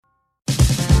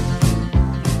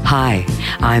Hi,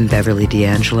 I'm Beverly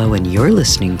D'Angelo, and you're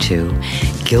listening to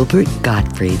Gilbert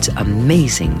Gottfried's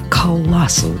amazing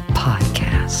Colossal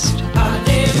Podcast.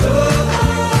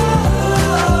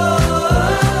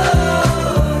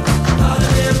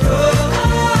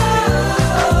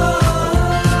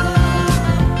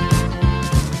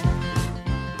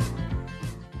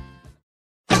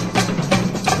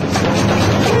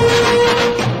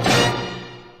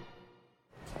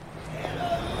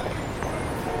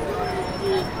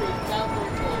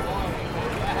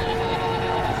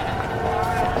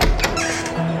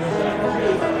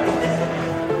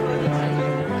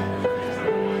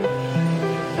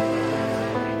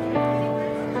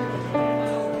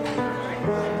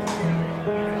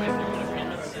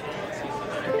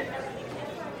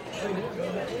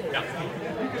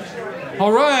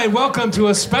 All right, welcome to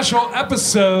a special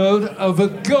episode of the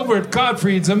Gilbert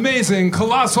Gottfried's amazing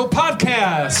Colossal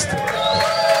Podcast.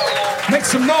 Make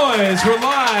some noise. We're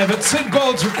live at Sid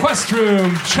Gold's Request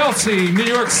Room, Chelsea, New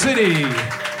York City.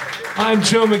 I'm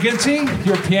Joe McGinty,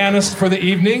 your pianist for the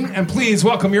evening, and please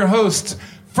welcome your hosts,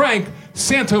 Frank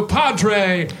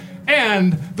Santopadre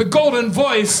and the golden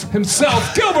voice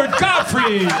himself, Gilbert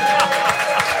Gottfried.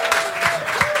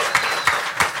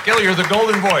 Gil, you're the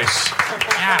golden voice.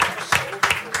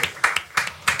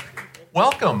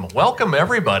 Welcome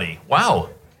everybody.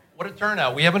 Wow, what a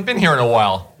turnout. We haven't been here in a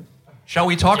while. Shall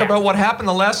we talk about what happened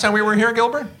the last time we were here,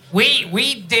 Gilbert?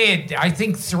 We did, I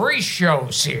think, 3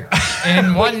 shows here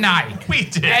in one night. We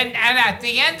did. And at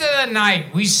the end of the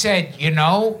night, we said, you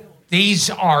know, these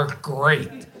are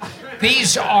great.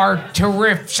 These are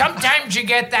terrific. Sometimes you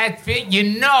get that fit,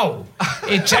 you know,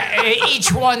 it's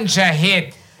each one's a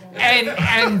hit.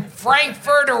 And Frank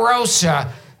Verderosa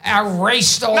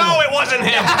erased all. No, it wasn't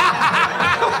him.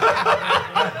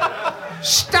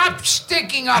 Stop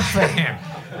sticking up for him.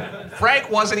 Frank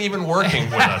wasn't even working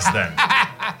with us then.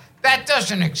 That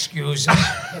doesn't excuse him.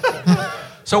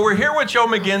 So we're here with Joe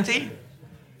McGinty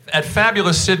at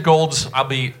fabulous Sid Gold's. I'll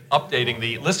be updating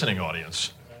the listening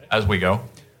audience as we go.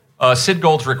 Sid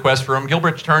Gold's Request Room.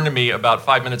 Gilbert turned to me about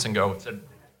 5 minutes ago and said,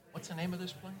 "What's the name of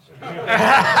this place?" How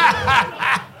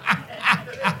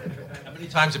many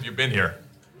times have you been here?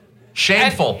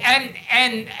 Shameful.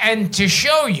 And to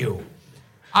show you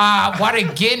what a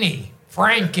guinea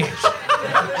Frank is.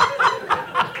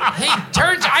 He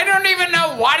turns, I don't even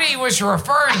know what he was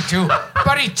referring to,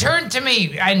 but he turned to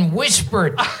me and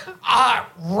whispered,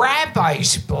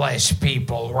 rabbis bless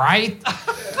people, right?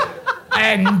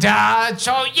 And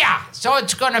so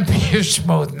it's going to be a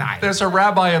smooth night. There's a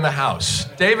rabbi in the house.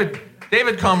 David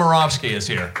Komarovsky is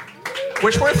here,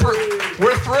 which we're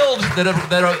thrilled that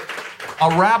a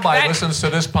rabbi listens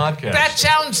to this podcast. That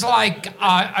sounds like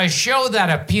a show that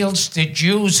appeals to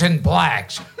Jews and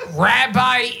blacks.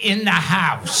 Rabbi in the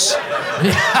house.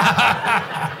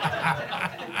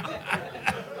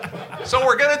 So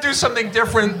we're going to do something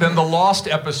different than the Lost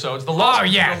episodes. Oh,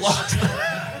 yes.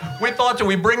 We thought, do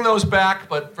we bring those back?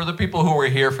 But for the people who were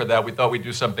here for that, we thought we'd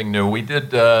do something new. We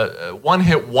did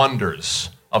one-hit wonders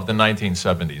of the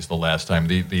 1970s the last time.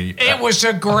 It was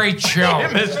a great show. You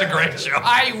missed a great show.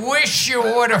 I wish you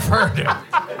would have heard it.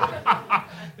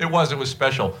 It was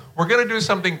special. We're going to do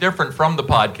something different from the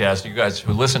podcast, you guys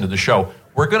who listen to the show.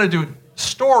 We're going to do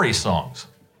story songs.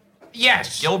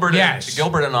 Yes. Gilbert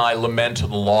and I lament the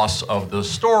loss of the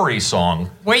story song.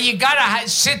 Well, you got to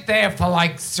sit there for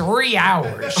like 3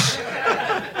 hours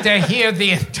to hear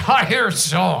the entire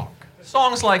song.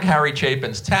 Songs like Harry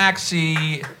Chapin's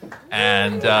Taxi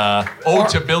and Ode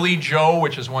to Billy Joe,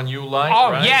 which is one you like.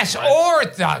 Oh, right? yes, or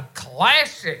the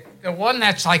classic, the one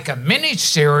that's like a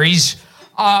mini-series,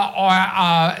 or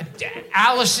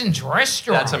Allison's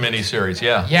Restaurant. That's a mini-series,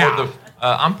 yeah. Yeah.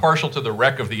 I'm partial to the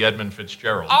wreck of the Edmund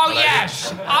Fitzgerald. Oh,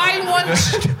 yes.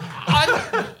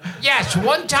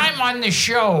 One time on the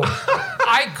show,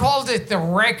 I called it the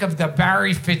wreck of the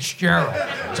Barry Fitzgerald.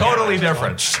 Totally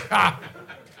different.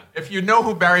 If you know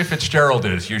who Barry Fitzgerald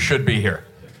is, you should be here.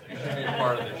 You should be a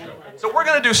part of this show. So we're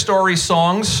going to do story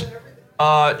songs.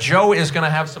 Joe is going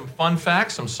to have some fun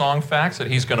facts, some song facts that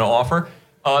he's going to offer.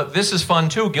 This is fun,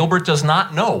 too. Gilbert does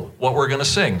not know what we're going to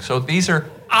sing. So these are...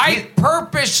 I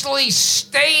purposely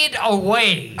stayed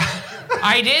away.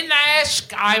 I didn't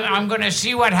ask. I'm going to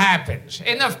see what happens.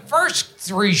 In the first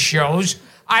 3 shows,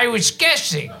 I was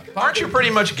guessing. Aren't you pretty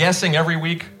much guessing every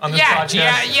week on this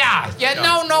podcast? Yeah.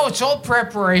 No, it's all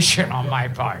preparation on my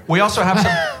part. We also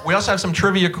have some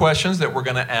trivia questions that we're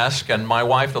going to ask, and my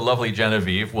wife, the lovely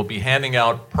Genevieve, will be handing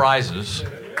out prizes.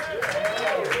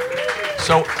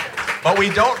 So, but we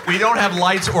don't have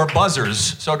lights or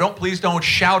buzzers, so please don't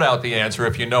shout out the answer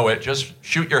if you know it. Just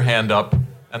shoot your hand up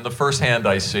and the first hand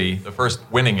I see, the first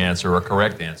winning answer or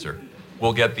correct answer,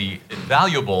 will get the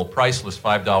invaluable, priceless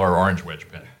 $5 orange wedge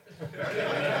pen.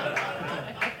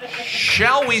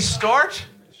 Shall we start?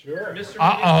 Sure.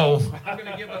 Uh-oh. I'm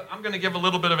going to give a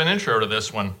little bit of an intro to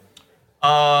this one.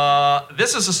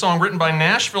 This is a song written by a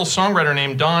Nashville songwriter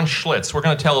named Don Schlitz. We're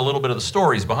going to tell a little bit of the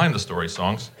stories behind the story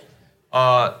songs.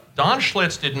 Don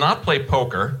Schlitz did not play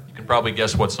poker. You can probably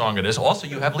guess what song it is. Also,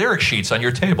 you have lyric sheets on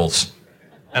your tables,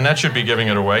 and that should be giving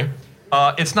it away.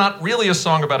 It's not really a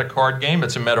song about a card game.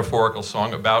 It's a metaphorical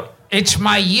song about... It's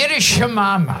my Yiddish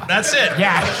mama. That's it.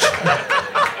 Yeah.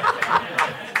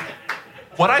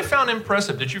 What I found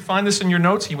impressive, did you find this in your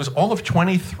notes? He was all of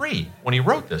 23 when he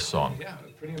wrote this song. Yeah,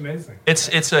 pretty amazing.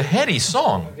 It's a heady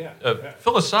song, Yeah. a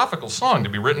philosophical song to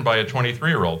be written by a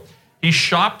 23-year-old. He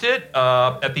shopped it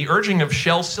at the urging of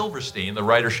Shel Silverstein, the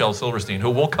writer Shel Silverstein, who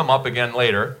will come up again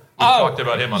later. We talked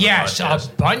about him on yes, the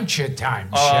podcast. a bunch of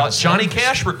times. Johnny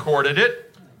Cash recorded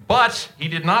it, but he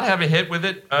did not have a hit with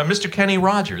it. Mr. Kenny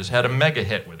Rogers had a mega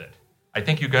hit with it. I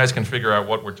think you guys can figure out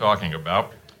what we're talking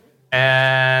about.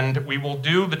 And we will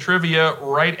do the trivia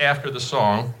right after the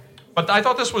song. But I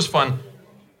thought this was fun.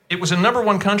 It was a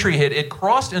 #1 country hit. It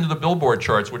crossed into the Billboard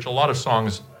charts, which a lot of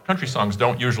country songs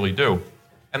don't usually do.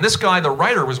 And this guy, the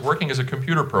writer, was working as a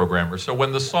computer programmer. So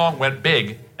when the song went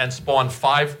big and spawned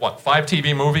five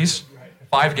TV movies,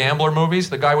 5 Gambler movies,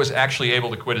 the guy was actually able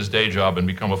to quit his day job and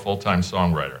become a full-time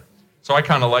songwriter. So I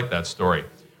kind of like that story.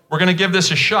 We're going to give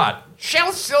this a shot.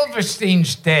 Shel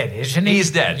Silverstein's dead, isn't he?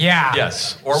 He's dead. Yeah.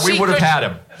 Yes. Or we would have had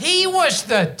him. He was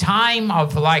the time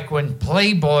of like when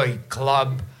Playboy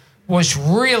Club was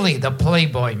really the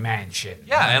Playboy Mansion.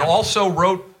 Yeah, and also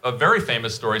wrote a very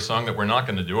famous story song that we're not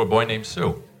going to do, A Boy Named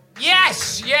Sue.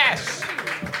 Yes, yes.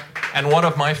 And one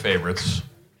of my favorites,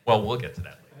 well, we'll get to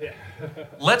that later.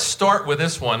 Let's start with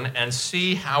this one and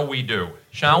see how we do.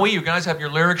 Shall we? You guys have your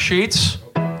lyric sheets?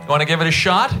 You want to give it a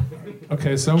shot?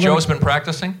 Okay, so Joe's been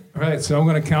practicing. All right, so I'm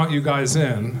going to count you guys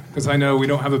in, because I know we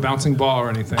don't have a bouncing ball or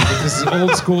anything, but this is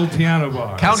old school piano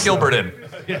bar. Count Gilbert in.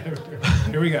 Yeah,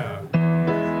 here we go.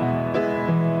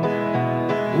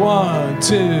 1,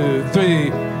 2,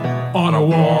 3. On a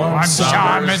warm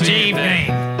summer's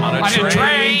evening, on a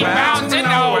train bound to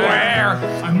nowhere,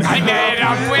 I met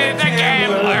up with a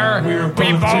gambler.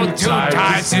 We both too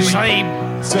tired to sleep,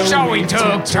 so we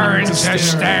took turns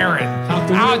just staring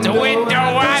out the window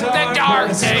at the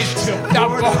darkness. The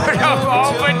boredom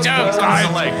overtook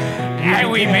us, and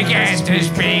we began to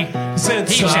speak. He said,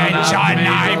 "Son,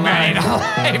 I made a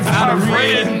life of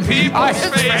reading people's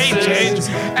faces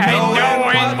and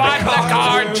knowing what the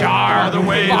cards are by the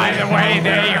way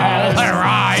they all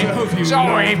arrive.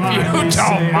 So if you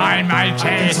don't mind my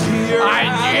taste,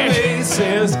 I did.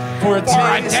 For a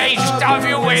taste of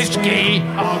your whiskey,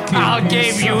 I'll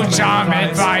give you some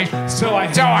advice." So I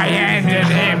handed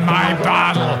him my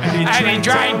bottle, and he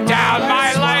drank down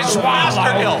my last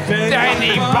swallow. Then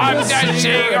he bummed a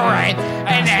cigarette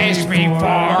and asked me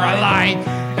for a light.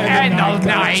 And the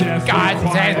night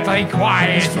got deathly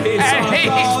quiet, and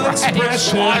he's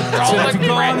slumped all the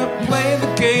grit. Play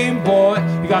the game, boy.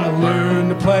 You gotta learn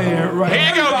to play it right. Here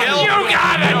you go, Gil. You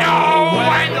gotta know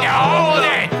when to hold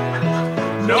it,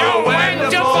 know when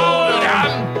to fold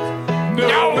 'em,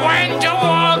 know when to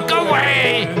walk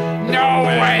away, know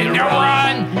when to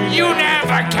run. You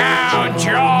never count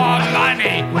your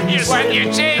money when you're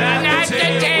sitting at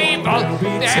the table.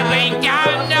 There'll be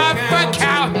enough for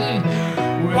counting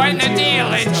when the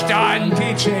dealing's done.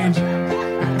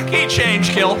 Key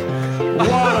change, Gil.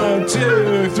 1,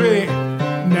 2, 3.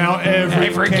 Now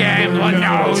every gambler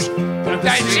knows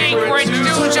the secret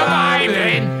to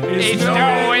surviving is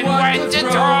knowing when to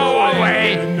throw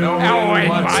away, knowing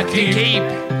what to keep.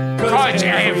 Cause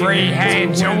every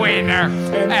hand's a winner,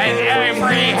 and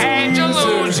every hand's a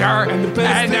loser, and the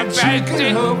best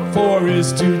you hope for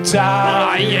is to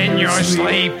lie in your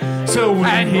sleep.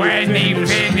 And when he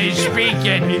finished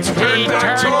speaking, he turned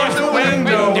to the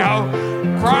window,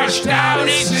 crushed out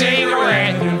his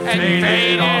cigarette, and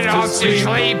faded off to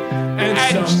sleep. And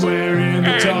somewhere in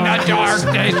the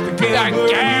darkness, the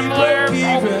gambler,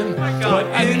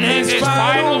 and in his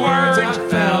final words,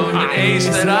 found an ace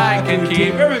that I can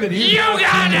keep. You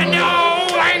gotta know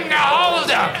when to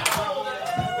hold 'em,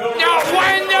 know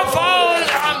when to fold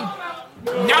 'em,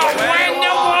 know when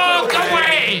to walk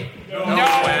away,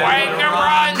 know when to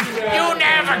run. You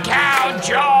never count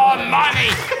your money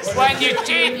when you're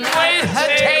sitting with the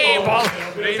table.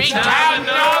 Be counting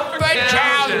up and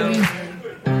counting.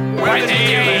 When the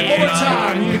game is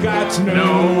time, you got to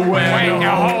know when to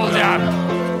hold 'em,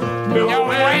 know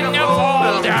when to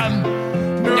fold 'em,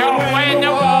 know when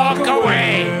to walk away,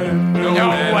 know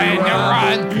when to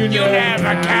run. You you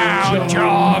never count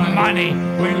your money.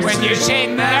 When you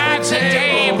sit at the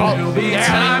table, there'll be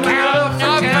time enough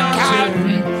for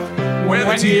counting when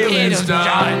the deal is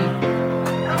done.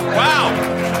 Wow.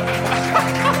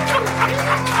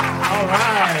 All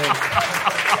right.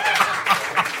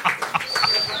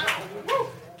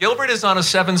 Gilbert is on a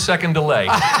 7-second delay.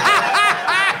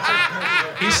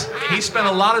 He spent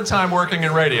a lot of time working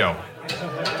in radio.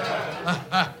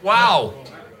 Wow.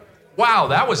 Wow,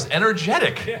 that was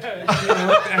energetic.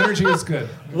 Energy is good.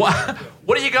 What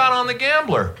do you got on the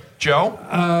Gambler, Joe?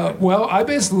 Well, I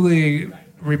basically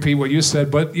repeat what you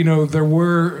said, but there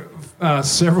were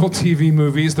several TV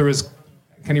movies. There was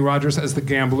Kenny Rogers as the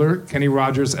Gambler, Kenny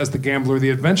Rogers as the Gambler, The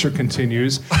Adventure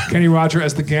Continues, Kenny Rogers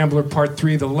as the Gambler Part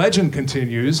 3, The Legend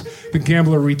Continues, The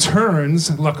Gambler Returns,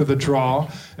 Luck of the Draw,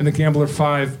 and The Gambler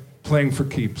 5, Playing for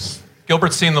Keeps.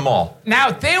 Gilbert's seen them all.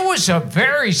 Now, there was a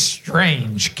very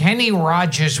strange Kenny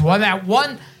Rogers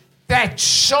that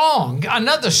song,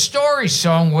 another story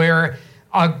song where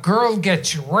a girl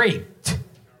gets raped.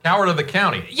 Coward of the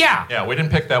County. Yeah. Yeah, we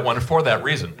didn't pick that one for that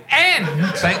reason. And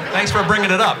Thanks for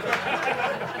bringing it up.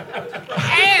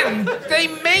 And they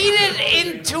made it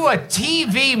into a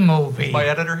TV movie. My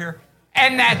editor here?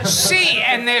 And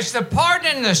there's the part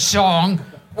in the song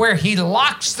where he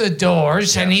locks the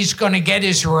doors and he's going to get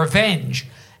his revenge.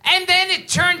 And then it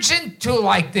turns into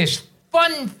like this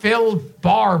fun-filled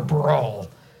bar brawl.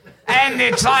 And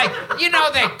it's like,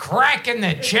 they're cracking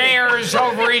the chairs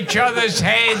over each other's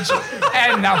heads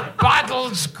and the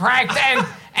bottles cracked and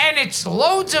it's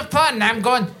loads of fun. And I'm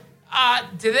going,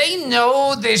 do they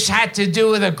know this had to do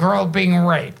with a girl being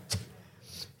raped?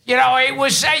 It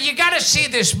was, you got to see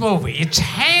this movie. It's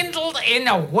handled in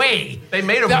a way. They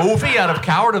made a movie out of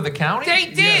Coward of the County? They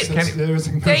did. Yes,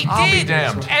 I'll be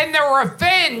damned. And the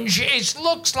revenge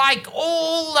looks like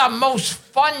all the most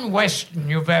fun Western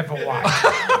you've ever watched.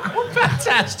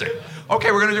 Fantastic.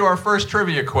 Okay, we're going to do our first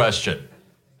trivia question.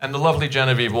 And the lovely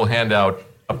Genevieve will hand out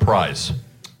a prize.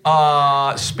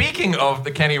 Speaking of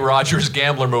the Kenny Rogers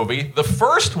Gambler movie, the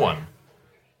first one.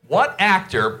 What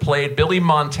actor played Billy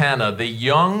Montana, the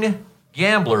young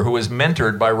gambler who was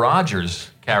mentored by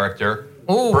Rogers' character,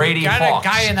 Brady got Hawks? a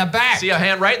guy in the back. See a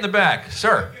hand right in the back.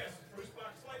 Sir.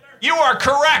 You are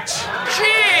correct.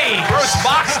 Gee! Bruce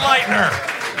Boxleitner.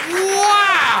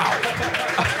 Wow!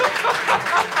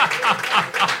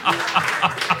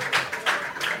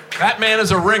 That man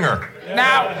is a ringer.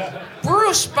 Now,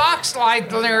 Bruce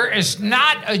Boxleitner is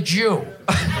not a Jew.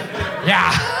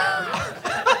 Yeah.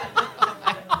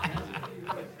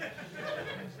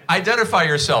 Identify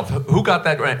yourself. Who got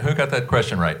that right? Who got that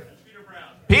question right?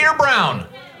 Peter Brown.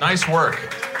 Nice work.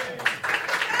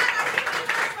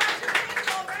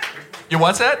 You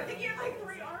what's that?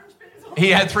 He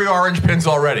had 3 orange pins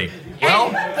already.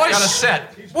 Well, got a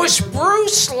set. Was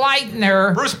Bruce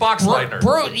Leitner... Bruce Boxleitner.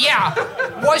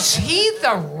 Was he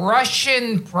the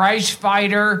Russian prize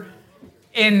fighter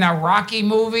in the Rocky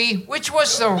movie? Which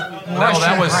was the Russian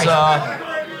that was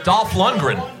Dolph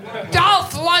Lundgren.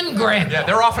 Dolph Lundgren. Yeah,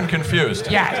 they're often confused.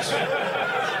 Yes.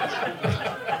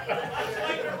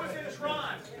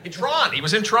 Tron. He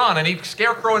was in Tron, and he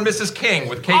Scarecrow and Mrs. King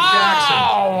with Kate Jackson.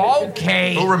 Oh,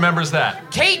 okay. Who remembers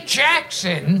that? Kate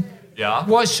Jackson Yeah.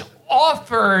 was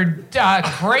offered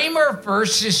Kramer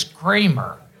versus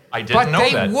Kramer. I didn't know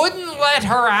that. But they wouldn't let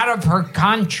her out of her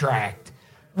contract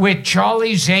with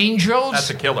Charlie's Angels. That's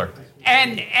a killer.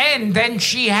 And then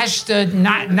she has to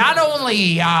not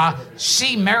only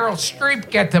see Meryl Streep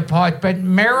get the part, but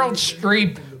Meryl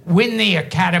Streep win the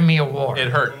Academy Award. It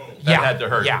hurt. That had to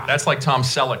hurt. Yeah. That's like Tom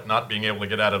Selleck not being able to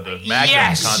get out of the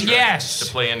Magnum contract to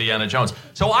play Indiana Jones.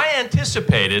 So I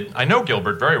anticipated, I know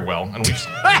Gilbert very well, and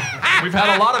we've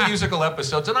had a lot of musical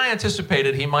episodes, and I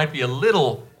anticipated he might be a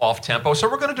little off-tempo, so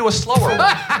we're going to do a slower one.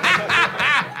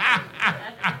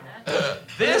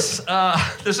 This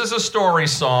is a story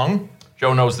song.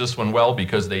 Joe knows this one well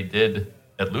because they did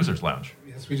at Losers Lounge.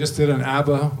 Yes, we just did a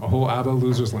whole ABBA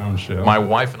Losers Lounge show. My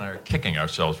wife and I are kicking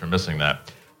ourselves for missing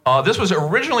that. This was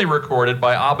originally recorded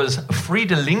by ABBA's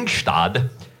Friede Lyngstad,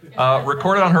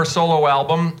 recorded on her solo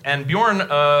album, and Bjorn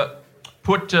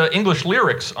put English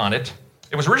lyrics on it.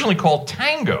 It was originally called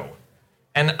Tango.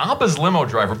 And ABBA's limo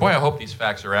driver, boy, I hope these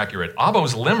facts are accurate.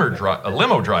 ABBA's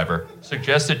limo driver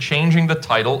suggested changing the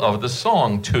title of the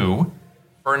song to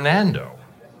Fernando.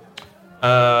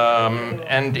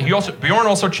 And Bjorn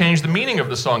also changed the meaning of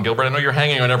the song, Gilbert. I know you're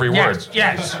hanging on every word.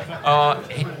 Yes.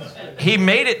 He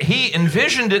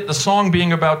envisioned the song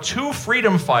being about 2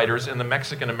 freedom fighters in the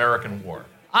Mexican-American War.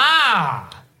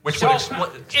 Which So would explain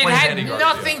it had Andy Garcia.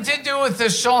 nothing to do with the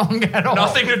song at all.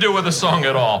 Nothing to do with the song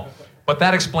at all. But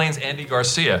that explains Andy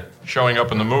Garcia showing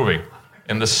up in the movie.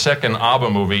 in the second ABBA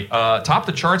movie. Topped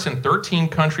the charts in 13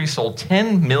 countries, sold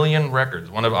 10 million records.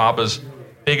 One of ABBA's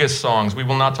biggest songs. We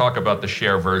will not talk about the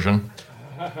Cher version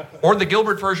or the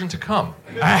Gilbert version to come.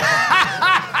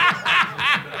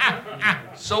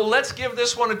 So let's give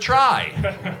this one a try.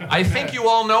 I think you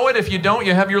all know it. If you don't,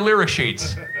 you have your lyric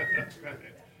sheets.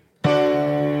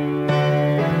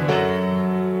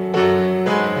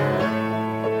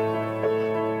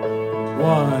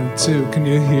 1, 2, can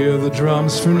you hear the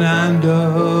drums,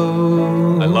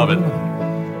 Fernando? I love it.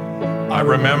 I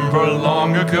remember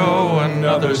long ago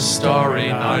another starry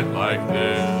night like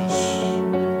this.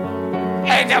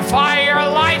 And the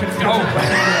firelight.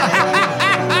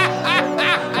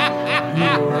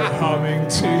 You were humming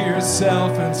to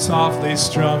yourself and softly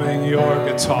strumming your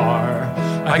guitar.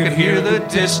 I could hear the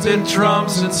distant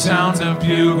drums and sounds of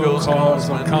bugle calls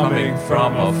coming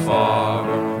from afar.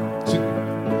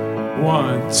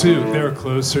 1, 2, they're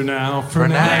closer now,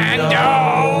 Fernando.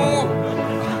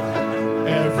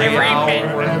 Every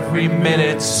hour, every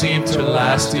minute seemed to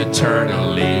last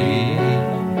eternally.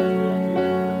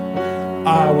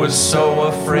 I was so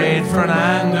afraid,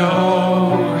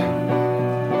 Fernando.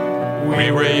 We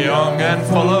were young and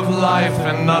full of life,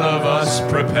 and none of us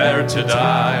prepared to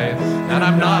die. And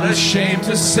I'm not ashamed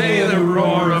to say the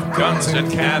roar of guns and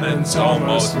cannons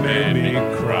almost made me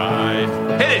cry.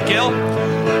 Hit it, Gil.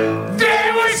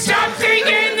 There was something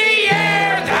in the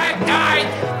air that night.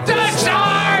 The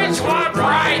stars were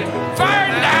bright,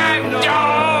 Fernando.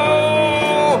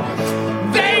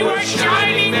 They were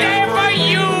shining there for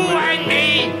you and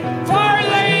me, for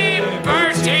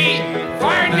liberty,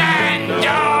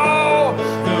 Fernando.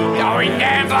 No, we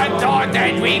never thought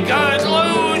that we could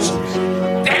lose.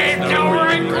 There's no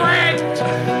regret.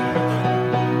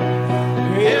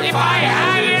 If I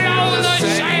had it all the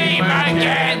same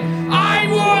again, I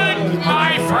would,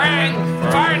 my friend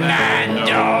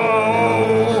Fernando.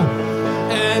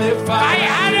 And if I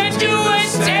had to do the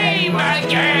same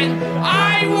again,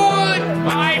 I would,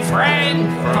 my friend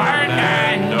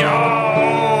Fernando.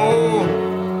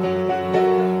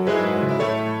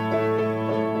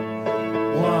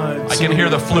 I can hear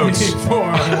the flutes. 4,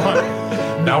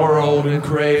 1. Now we're old and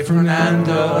gray,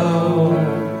 Fernando.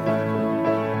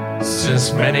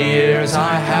 Since many years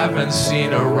I haven't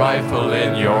seen a rifle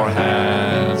in your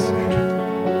hands.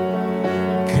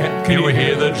 Can you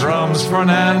hear the drums,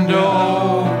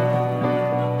 Fernando?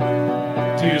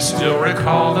 Do you still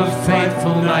recall the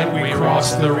fateful night we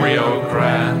crossed the Rio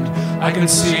Grande? I can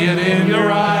see it in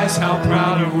your eyes, how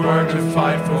proud we were to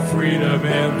fight for freedom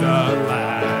in the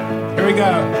land. Here we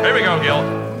go. Here we go, Gil.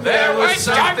 There was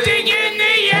Something in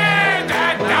the air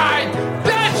that night.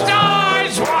 The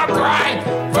stars were bright,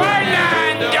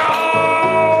 Fernando.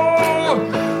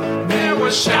 There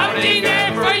was something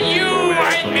there for you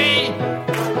and me,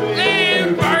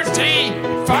 liberty,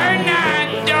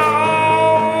 Fernando.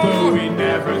 But we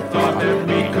never thought that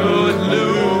we could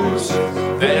lose.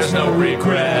 There's no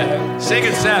regret. Sing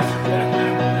it, Seth.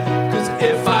 'Cause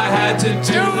if I had to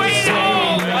Do it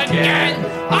all again,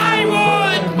 I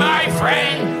would, my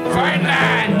friend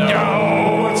Fernando.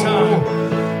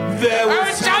 there There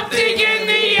was something in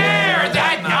the air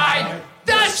that night.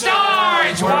 The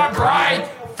stars were bright,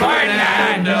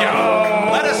 Fernando.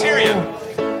 Let us hear you.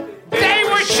 They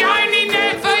were shining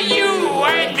there for you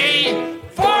and me,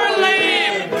 for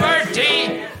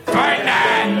liberty,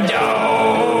 Fernando.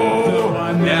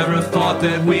 I never thought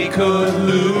that we could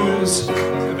lose.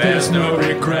 There's no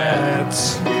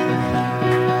regrets.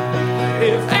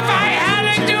 If I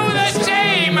had to do the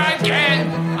same again,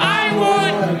 I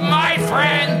would, my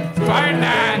friend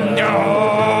Fernando.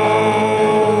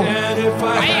 And if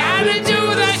I had to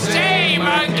do the same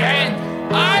again,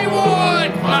 I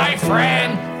would, my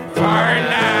friend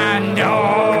Fernando.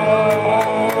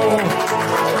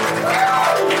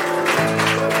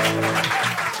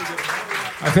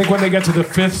 I think when they get to the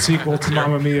 5th sequel to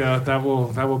Mamma Mia, that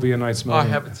will be a nice I moment.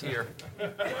 have a tear.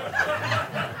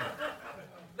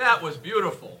 That was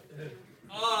beautiful.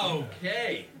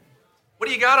 Okay. What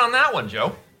do you got on that one,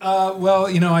 Joe? Well,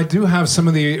 I do have some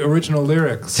of the original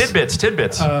lyrics. Tidbits.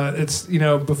 It's,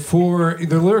 before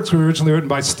the lyrics were originally written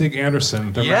by Stig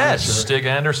Anderson. The Yes, manager, Stig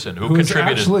Anderson, who who is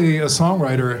contributed. actually a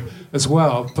songwriter as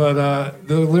well. But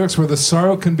the lyrics were, "The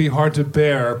sorrow can be hard to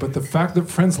bear, but the fact that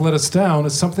friends let us down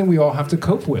is something we all have to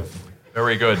cope with."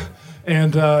 Very good.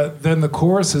 And then the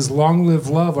chorus is, "Long live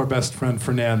love, our best friend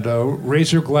Fernando.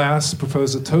 Raise your glass,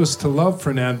 propose a toast to love,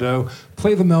 Fernando.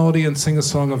 Play the melody and sing a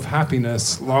song of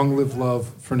happiness. Long live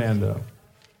love, Fernando."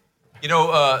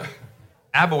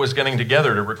 ABBA was getting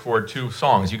together to record 2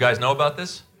 songs. You guys know about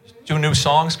this? 2 new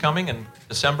songs coming in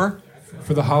December?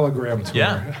 For the hologram tour.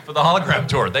 Yeah, for the hologram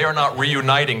tour. They are not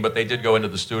reuniting, but they did go into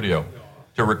the studio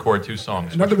to record 2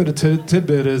 songs. Another bit of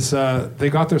tidbit is they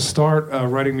got their start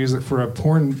writing music for a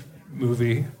porn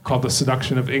movie called The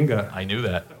Seduction of Inga. I knew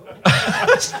that.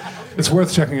 It's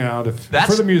worth checking out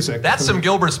for the music. That's some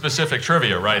Gilbert-specific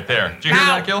trivia right there. Did you hear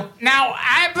that, Gil? Now,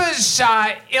 ABBA's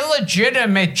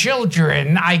illegitimate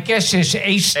children, I guess, is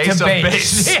Ace to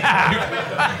Base.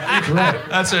 Yeah. Right.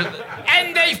 That's it.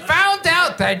 And they found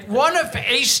out that one of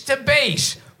Ace to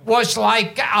Base was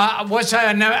a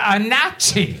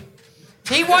Nazi.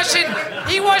 He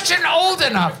wasn't old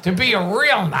enough to be a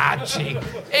real Nazi.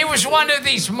 He was one of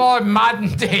these more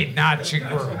modern-day Nazi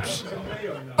groups.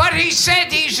 But he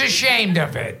said he's ashamed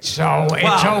of it, so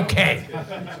it's okay.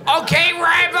 Okay,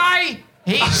 Rabbi?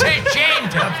 He's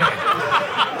ashamed of it.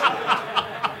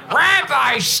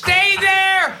 Rabbi, stay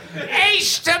there.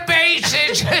 Ace to Base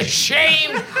is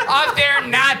ashamed of their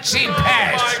Nazi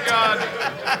past. Oh,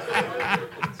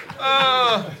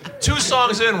 my God. 2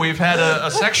 songs in, we've had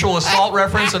a sexual assault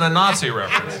reference and a Nazi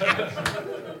reference.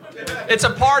 It's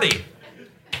a party.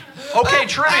 Okay,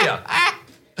 trivia.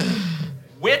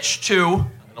 Which 2,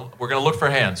 we're going to look for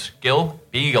hands. Gil,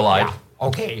 be eagle-eyed. Yeah,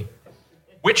 okay.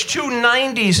 Which 2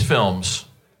 90s films,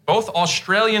 both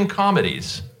Australian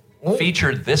comedies,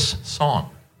 featured this song?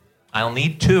 I'll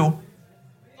need 2.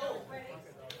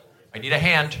 I need a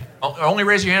hand. Only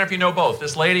raise your hand if you know both.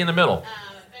 This lady in the middle.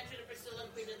 Adventure to Priscilla,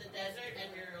 Queen of the Desert,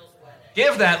 and Muriel's Wedding.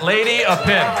 Give that lady a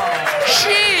pin.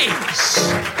 Jeez!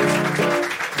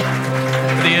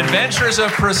 The Adventures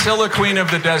of Priscilla, Queen of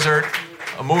the Desert,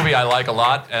 a movie I like a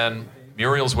lot, and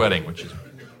Muriel's Wedding, which is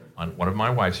one of my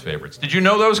wife's favorites. Did you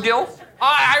know those, Gil?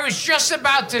 I was just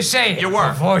about to say it. You were.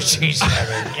 Before she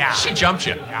said it. Yeah. She jumped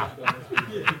you. Yeah.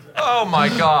 Oh, my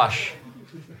gosh.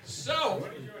 So,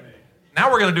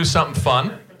 now we're going to do something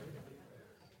fun.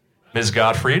 Ms.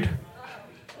 Gottfried,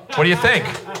 what do you think?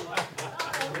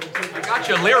 I got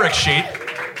you a lyric sheet.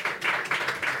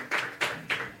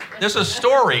 There's a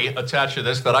story attached to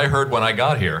this that I heard when I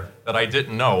got here that I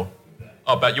didn't know.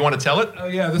 Oh, but you want to tell it? Oh,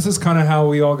 yeah, this is kind of how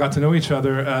we all got to know each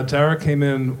other. Dara came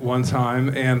in one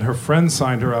time, and her friend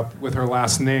signed her up with her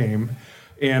last name.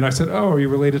 And I said, oh, are you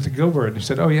related to Gilbert? And she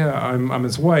said, oh, yeah, I'm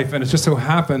his wife. And it just so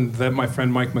happened that my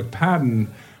friend Mike McPadden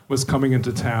was coming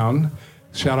into town.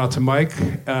 Shout out to Mike.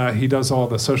 He does all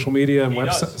the social media and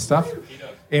website stuff.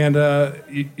 And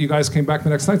you guys came back the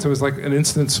next night, so it was like an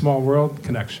instant small world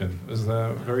connection. It was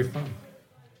very fun.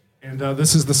 And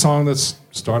this is the song that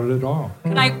started it all.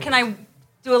 Can I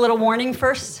do a little warning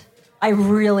first? I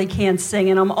really can't sing,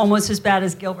 and I'm almost as bad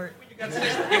as Gilbert.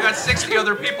 You got 60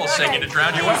 other people singing to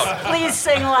drown you out. Please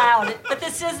sing loud. But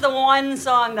this is the one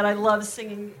song that I love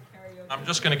singing karaoke. I'm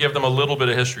just going to give them a little bit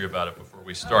of history about it before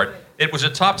we start. It was a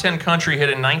top 10 country hit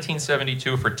in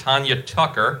 1972 for Tanya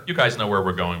Tucker. You guys know where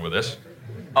we're going with this.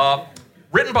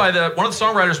 Written by one of the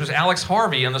songwriters was Alex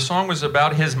Harvey, and the song was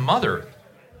about his mother,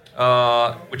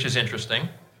 which is interesting.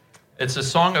 It's a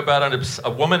song about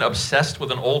a woman obsessed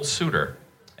with an old suitor,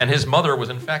 and his mother was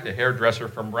in fact a hairdresser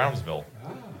from Brownsville.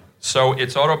 So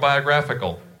it's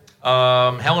autobiographical.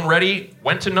 Helen Reddy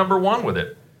went to #1 with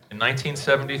it in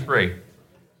 1973.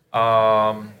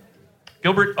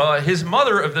 Gilbert, his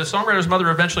mother, the songwriter's mother,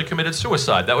 eventually committed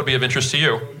suicide. That would be of interest to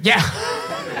you. Yeah.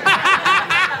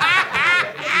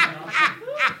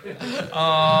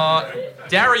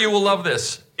 Dara, you will love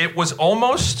this. It was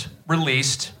almost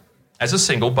released as a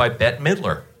single by Bette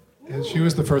Midler. And she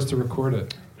was the first to record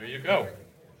it. There you go.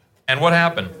 And what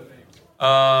happened?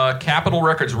 Capitol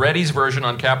Records, Reddy's version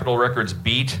on Capitol Records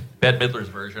beat Bette Midler's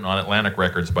version on Atlantic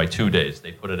Records by 2 days.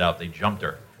 They put it out, they jumped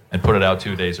her, and put it out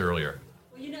 2 days earlier.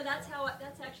 Well, you know, that's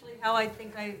actually how I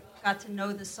think I got to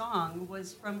know the song.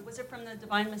 Was it from the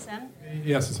Divine Missem?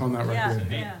 Yes, it's on that record.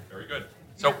 Yeah. Very good.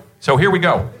 So here we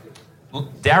go.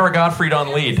 Dara Gottfried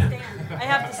on lead. I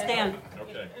have to stand.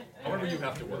 Okay. However you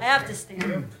have to work. I have to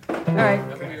stand. All right.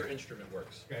 However your instrument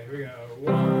works. Okay, here we go.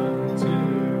 1, 2,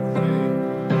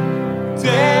 3.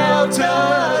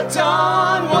 Delta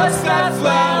Dawn, what's that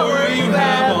flower you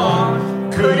have on?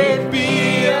 Could it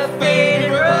be a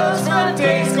faded rose from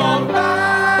days gone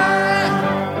by?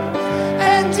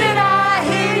 And did I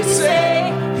hear you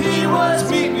say he was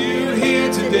meeting you here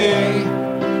today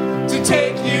to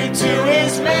take you to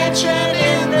his mansion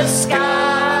in the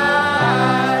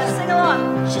sky? Sing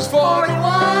along. She's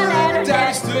 41 and her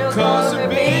dad still calls her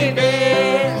baby.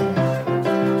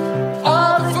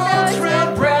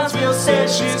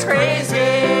 She's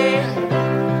crazy,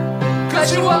 'cause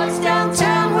she walks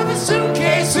downtown with a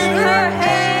suitcase in her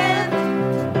hand,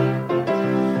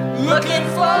 looking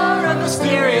for a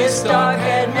mysterious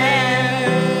dog-head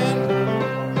man.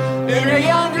 In her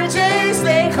younger days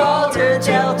they called her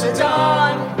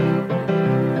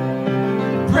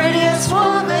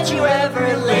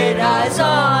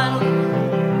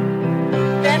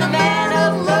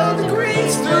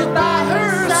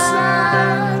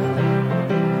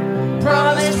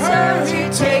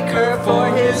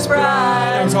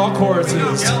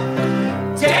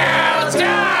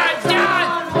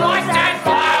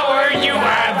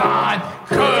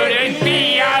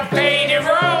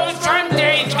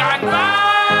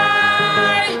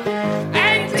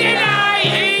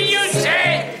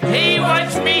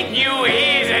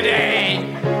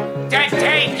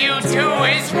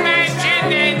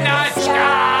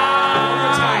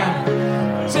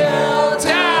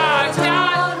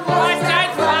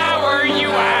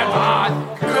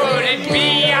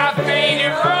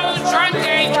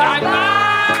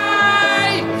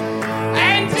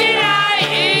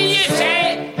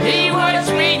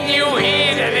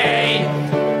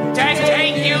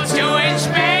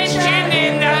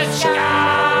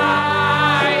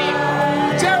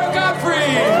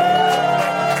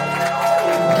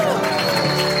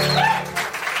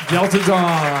Delta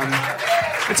Dawn.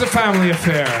 It's a family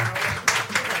affair.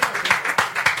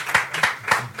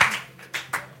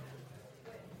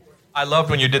 I loved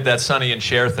when you did that Sonny and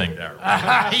Cher thing there.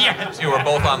 Yes. You were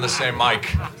both on the same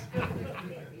mic.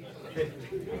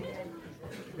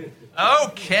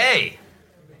 Okay.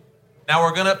 Now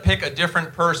we're going to pick a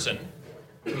different person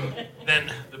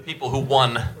than the people who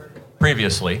won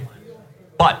previously.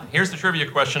 But here's the trivia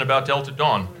question about Delta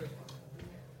Dawn.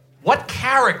 What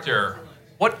character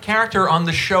on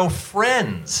the show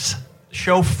Friends,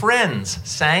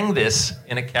 sang this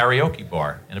in a karaoke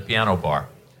bar, in a piano bar?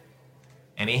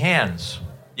 Any hands?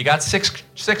 You got six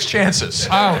chances.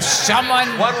 Oh, someone...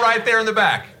 One right there in the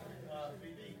back.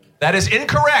 That is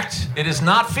incorrect. It is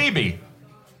not Phoebe.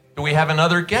 Do we have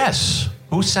another guess?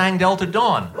 Who sang Delta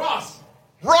Dawn? Ross.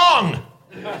 Wrong!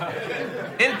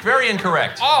 Very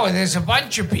incorrect. Oh, there's a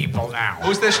bunch of people now.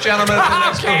 Who's this gentleman at the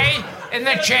next Okay, booth? in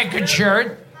the checkered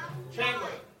shirt.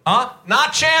 Huh?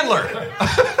 Not Chandler.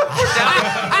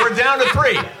 We're down to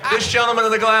 3. This gentleman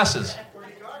in the glasses.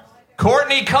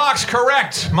 Courtney Cox,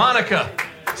 correct. Monica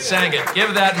sang it.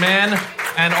 Give that man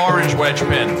an orange wedge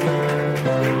pin.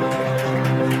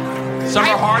 Some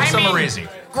are hard, some are easy.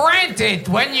 Granted,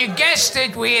 when you guessed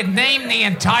it, we had named the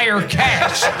entire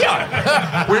cast.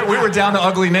 We were down to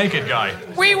Ugly Naked Guy.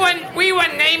 We were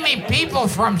naming people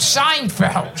from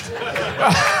Seinfeld.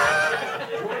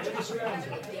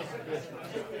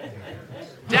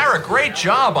 Derek, great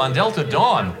job on Delta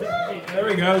Dawn. There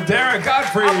we go. Derek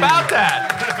Godfrey. How about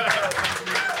that?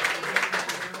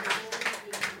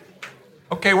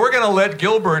 Okay, we're going to let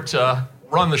Gilbert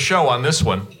run the show on this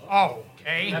one.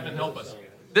 Okay. Heaven help us.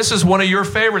 This is one of your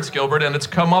favorites, Gilbert, and it's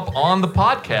come up on the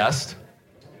podcast.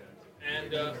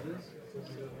 And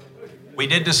we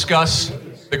did discuss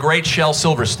the great Shel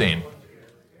Silverstein.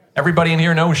 Everybody in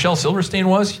here know who Shel Silverstein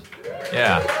was?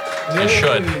 Yeah, you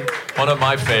should. One of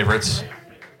my favorites.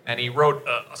 And he wrote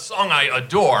a song I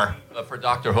adore for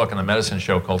Dr. Hook on the Medicine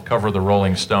Show called Cover the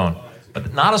Rolling Stone.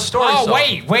 But not a story song. Oh,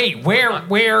 wait. Where?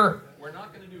 We're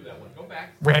not going to do that one. Go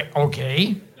back.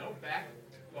 Okay. No, back.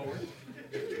 Forward.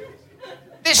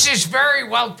 This is very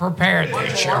well prepared,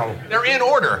 this show. They're in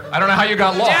order. I don't know how you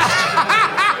got lost.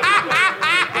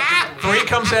 3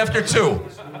 comes after 2.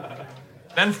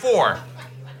 Then 4.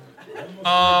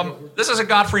 This is a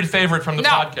Gottfried favorite from the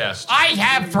podcast. I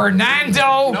have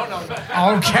Fernando. No.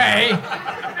 Okay.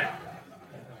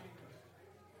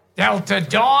 Delta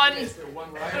Dawn.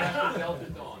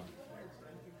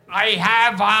 I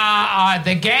have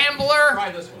the Gambler.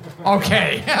 Try this one.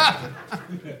 Okay.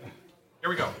 Here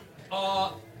we go.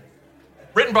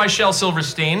 Written by Shel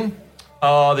Silverstein,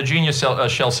 the genius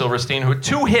Shel Silverstein, who had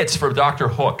 2 hits for Dr.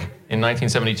 Hook in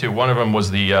 1972. One of them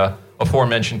was the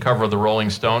aforementioned cover of the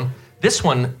Rolling Stone. This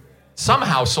one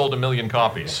somehow sold 1 million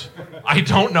copies. I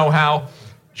don't know how.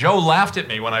 Joe laughed at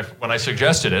me when I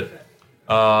suggested it.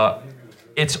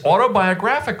 It's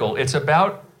autobiographical. It's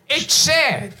about... It's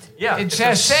sad. Yeah. It's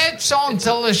a sad song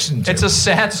to listen to. It's a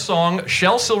sad song.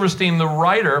 Shel Silverstein, the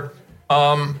writer,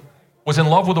 was in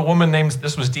love with a woman named...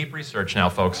 This was deep research now,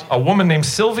 folks. A woman named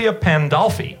Sylvia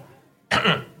Pandolfi.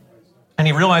 And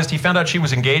he found out she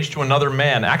was engaged to another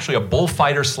man, actually a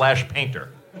bullfighter/painter.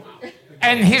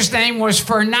 And his name was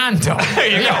Fernando. There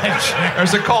you go.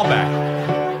 There's a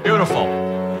callback. Beautiful.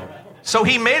 So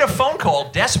he made a phone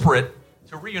call, desperate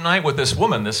to reunite with this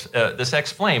woman, this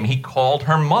ex-flame. He called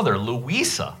her mother,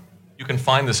 Louisa. You can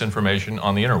find this information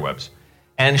on the interwebs.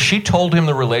 And she told him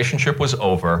the relationship was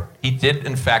over. He did,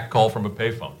 in fact, call from a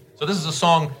payphone. So this is a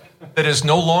song that is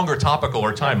no longer topical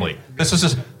or timely. This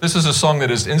is a song that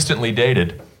is instantly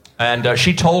dated. And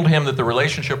she told him that the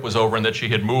relationship was over and that she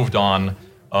had moved on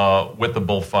with the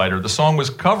bullfighter. The song was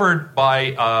covered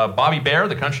by Bobby Bare,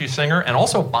 the country singer, and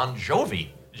also Bon Jovi.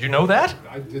 Did you know that?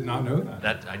 I did not know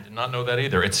that. I did not know that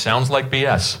either. It sounds like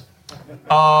BS.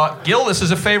 Gil, this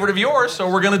is a favorite of yours, so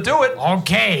we're going to do it.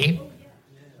 Okay.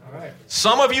 All right.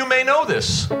 Some of you may know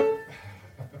this. 1,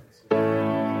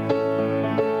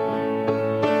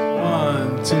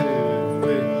 2, 3.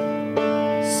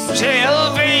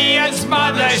 Sylvia's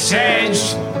mother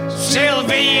says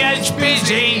Sylvia's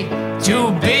busy,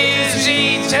 too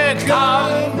busy to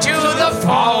come to the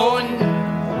phone.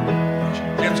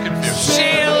 Jim's confused.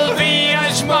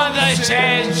 Sylvia's mother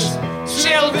says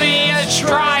Sylvia's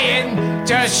trying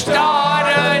to start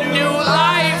a new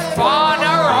life on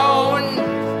her own.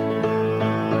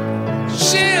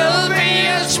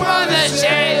 Sylvia's mother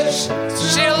says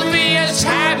Sylvia's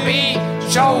happy,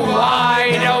 so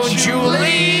why don't you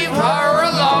leave her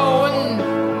alone?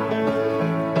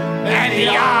 And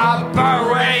the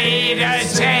operator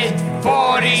said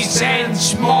 40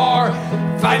 cents more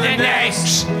for the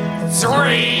next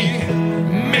 3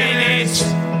 minutes.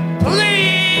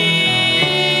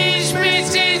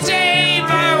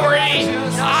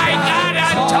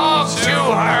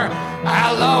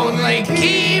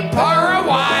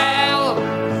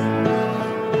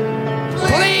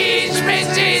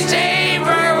 Mrs.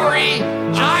 Avery,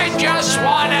 I just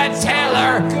want to tell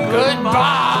her goodbye.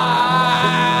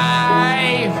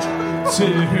 2,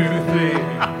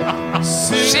 3.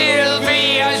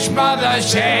 Sylvia's mother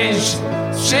says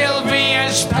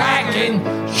Sylvia's packing.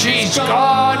 She's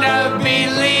gonna be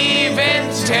leaving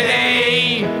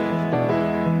today.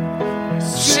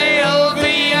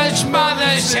 Sylvia's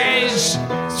mother says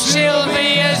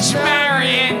Sylvia's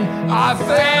marrying a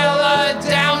fella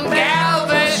down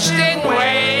Galveston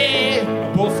Way.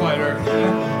 Bullfighter.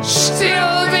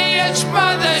 Sylvia's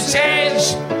mother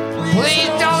says, please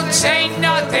don't say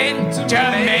nothing to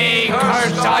make her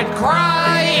start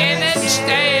crying and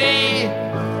stay.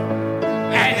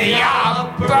 And the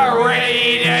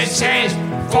operator says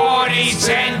 40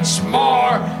 cents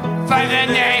more for the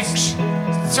next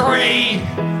 3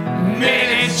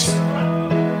 minutes.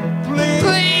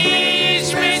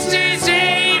 Please, Mrs.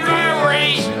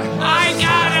 Avery, I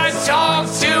gotta talk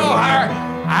to her.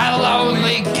 I'll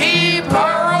only keep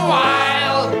her a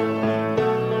while.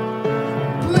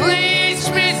 Please,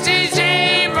 Mrs.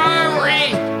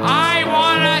 Avery, I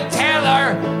wanna tell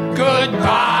her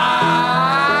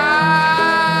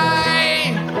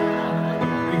goodbye.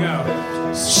 Here you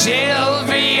go.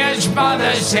 Sylvia's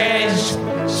mother says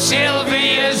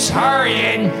Sylvia's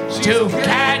hurrying to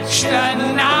catch the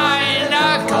 9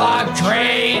 o'clock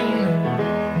train.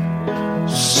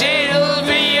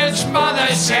 Sylvia's mother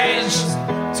says,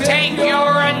 take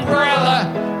your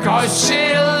umbrella, 'cause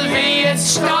Sylvia's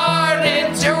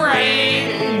starting to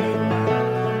rain.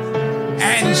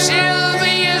 And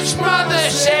Sylvia's mother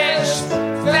says,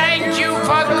 thank you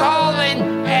for calling,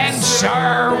 and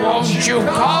sir, won't you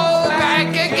call back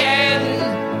again?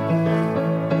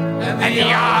 And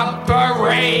the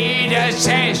operator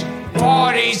says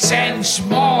 40 cents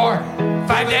more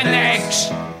for the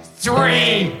next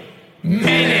 3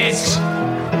 minutes.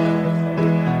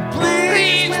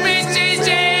 Please, Mrs.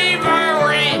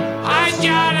 Avery, I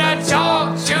gotta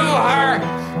talk to her.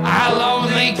 I'll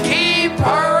only keep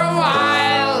her a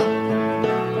while.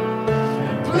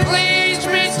 Please,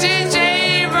 Mrs.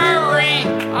 Avery,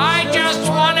 I just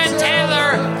want to tell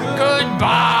her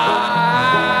goodbye.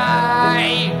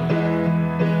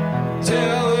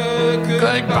 Tell her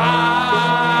Goodbye.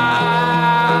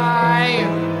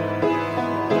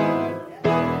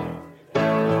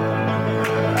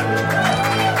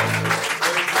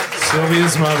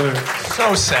 Sylvia's mother.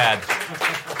 So sad.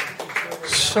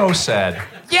 So sad.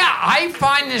 Yeah, I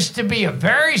find this to be a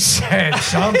very sad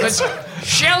song, but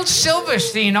Shel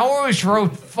Silverstein always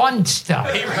wrote fun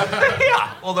stuff.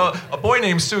 Yeah. Although A Boy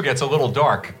Named Sue gets a little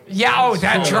dark. Yeah, oh,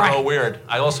 that's A little right. weird.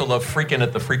 I also love Freakin'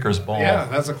 at the Freaker's Ball. Yeah,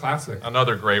 that's a classic.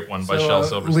 Another great one by So, Shel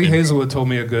Silverstein. Lee Hazelwood told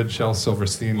me a good Shel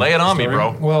Silverstein Lay it on me, story.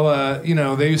 bro. Well,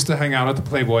 they used to hang out at the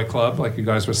Playboy Club, like you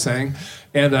guys were saying.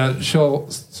 And Shel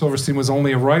Silverstein was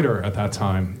only a writer at that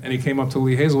time. And he came up to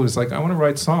Lee Hazelwood. He's like, I want to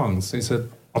write songs. He said,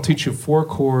 I'll teach you 4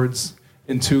 chords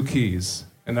in 2 keys.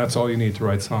 And that's all you need to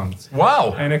write songs.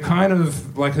 Wow. And it kind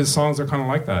of, like his songs are kind of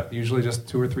like that. Usually just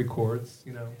 2 or 3 chords,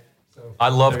 So I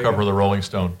love there you Cover go. of the Rolling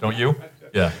Stone. Don't you?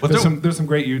 Yeah. There's some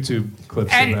great YouTube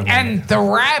clips of that. And the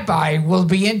rabbi will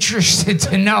be interested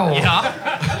to know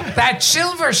that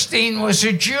Silverstein was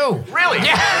a Jew. Really?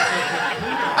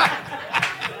 Yeah,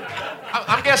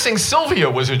 I'm guessing Sylvia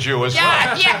was a Jew as well.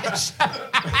 yeah, yes.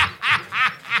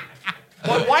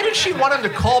 Well, why did she want him to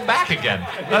call back again?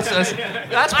 That's I know, that's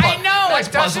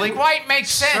it doesn't puzzling. quite make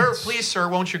sense. Sir, please, sir,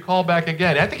 won't you call back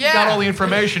again? I think he got all the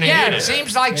information he Yeah, needed. it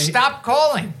seems like stop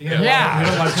calling. He had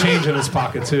a lot of change in his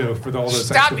pocket, too, for all those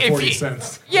Stop extra 40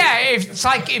 cents. Yeah, it's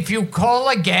like if you call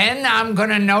again, I'm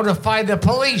gonna notify the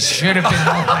police. Should have been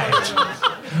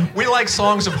notified. We like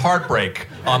songs of heartbreak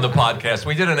on the podcast.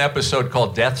 We did an episode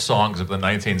called Death Songs of the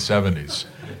 1970s.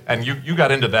 And you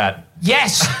got into that.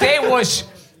 Yes, there was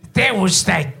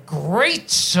that great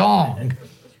song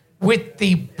with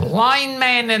the blind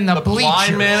man and the bleachers.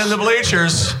 Blind Man in the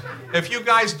Bleachers. If you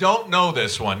guys don't know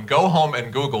this one, go home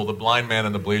and Google The Blind Man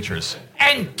in the Bleachers.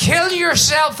 And kill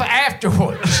yourself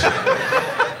afterwards.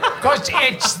 Because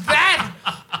it's that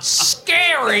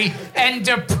scary and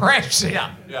depressing.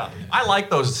 Yeah. I like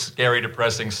those scary,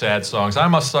 depressing, sad songs.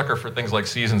 I'm a sucker for things like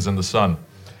Seasons in the Sun.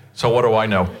 So what do I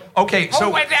know? Okay, so...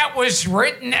 well, that was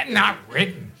not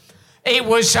written. It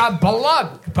was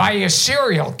beloved by a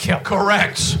serial killer.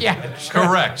 Correct. Yeah.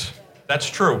 Correct. That's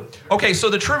true. Okay, so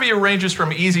the trivia ranges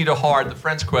from easy to hard. The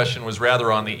Friends question was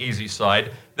rather on the easy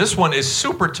side. This one is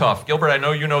super tough. Gilbert, I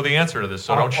know you know the answer to this,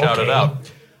 so don't shout it okay.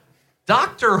 out.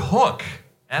 Dr. Hook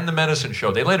and the Medicine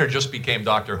Show, they later just became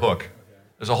Dr. Hook.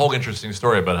 There's a whole interesting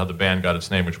story about how the band got its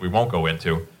name, which we won't go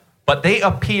into. But they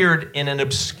appeared in an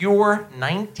obscure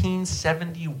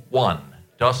 1971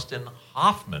 Dustin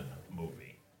Hoffman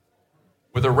movie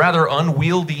with a rather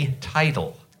unwieldy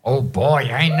title. Oh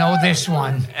boy, I know this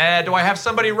one. Do I have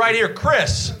somebody right here?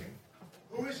 Chris.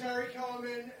 Who is Harry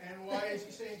Kellerman and why is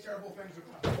he saying terrible things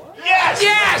about me? Yes!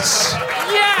 Yes!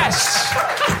 Yes!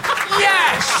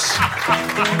 Yes!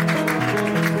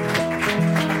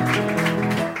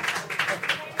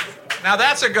 Now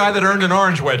that's a guy that earned an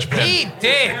orange wedge pin. He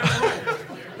did.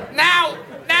 Now,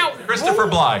 Christopher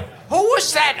Bly. Who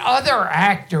was that other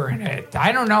actor in it?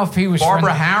 I don't know if he was.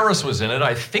 Barbara Harris was in it.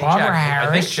 I think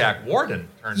Jack Warden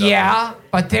turned up. Yeah,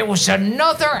 but there was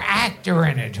another actor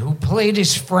in it who played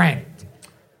his friend.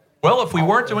 Well, if we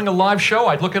weren't doing a live show,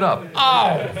 I'd look it up.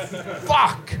 Oh,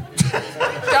 fuck.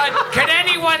 Can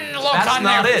anyone look on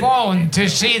their phone to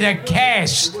see the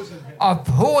cast of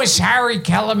who is Harry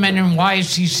Kellerman and why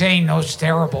is he saying those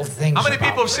terrible things? How many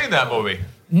people have seen that movie?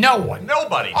 No one.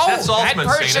 Nobody. Oh, Ted Saltzman's that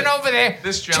person seen it. over there.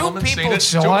 This gentleman's Two people seen it.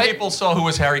 saw it. Two people saw who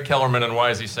was Harry Kellerman and why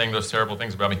is he saying those terrible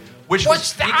things about me.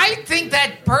 I think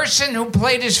that person who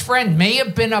played his friend may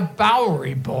have been a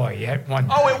Bowery boy at one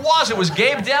point. Oh, it was. It was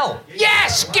Gabe Dell.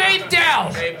 Yes, Gabe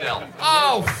Dell. Gabe Dell.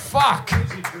 Oh, fuck.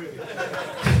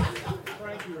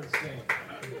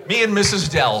 Me and Mrs.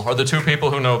 Dell are the two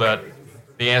people who know that.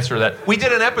 The answer to that. We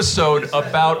did an episode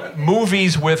about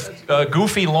movies with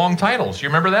goofy long titles. You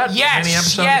remember that? Yes, Any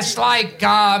episode? yes, like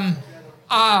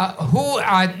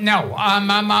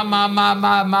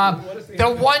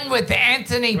the one with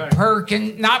Anthony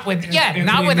Perkins, Anthony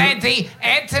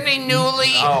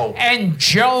Newley and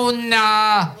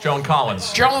Joan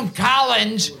Collins,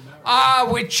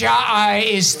 which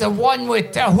is the one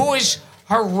with who is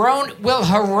will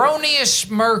Heronius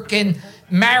Merkin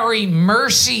marry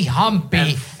Mercy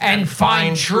Humpy and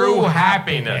find true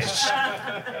happiness.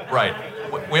 Right.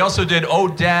 We also did Oh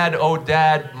Dad,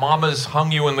 Mama's hung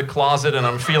you in the closet and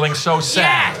I'm feeling so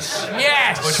sad.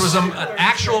 Yes. Which was an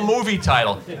actual movie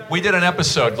title. We did an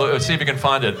episode. Let's see if you can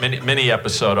find it. Mini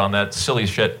episode on that silly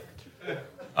shit.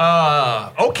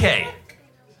 Okay.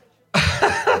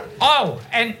 Oh,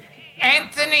 and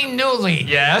Anthony Newley.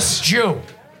 Yes. Jew.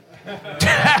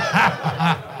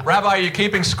 Rabbi, are you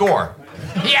keeping score?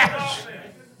 Yes.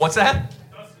 What's that?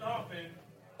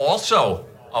 Also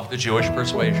of the Jewish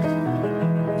persuasion.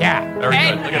 Yeah. Very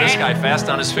good. Look at this guy fast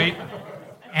on his feet.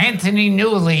 Anthony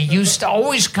Newley used to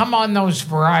always come on those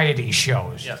variety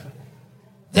shows. Yeah.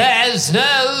 There's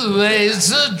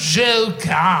always a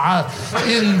joker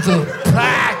in the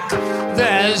pack.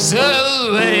 There's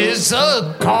always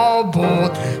a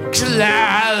cardboard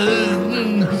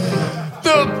clown.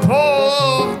 The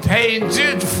poor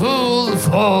painted fool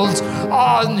falls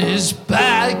on his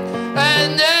back,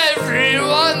 and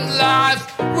everyone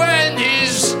laughs when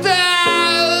he's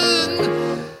down.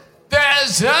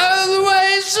 There's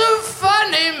always a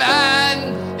funny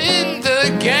man in the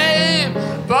game,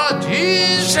 but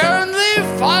he's only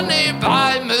funny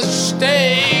by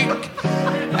mistake.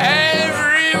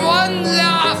 Everyone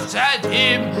laughs at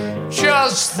him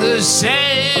just the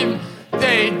same.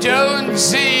 They don't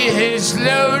see his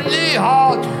lonely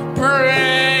heart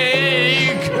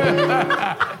break.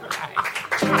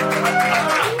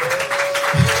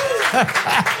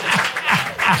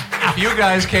 If you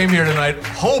guys came here tonight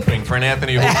hoping for an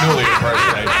Anthony Newley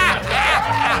impersonation,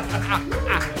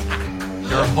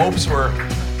 your hopes were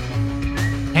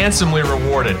handsomely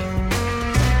rewarded.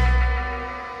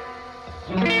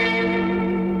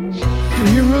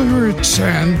 We will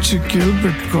return to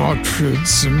Gilbert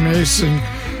Gottfried's amazing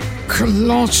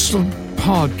colossal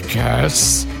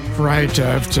podcasts right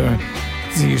after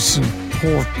these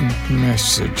important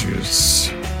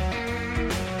messages.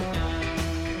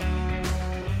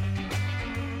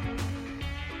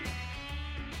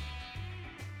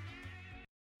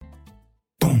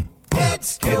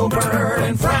 It's Gilbert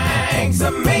and Frank's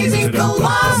amazing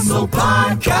colossal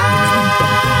podcast.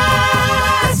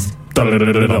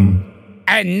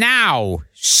 And now,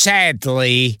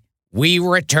 sadly, we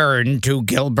return to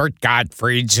Gilbert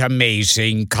Gottfried's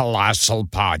amazing colossal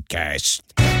podcast.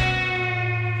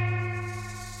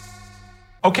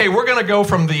 Okay, we're going to go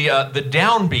from the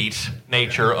downbeat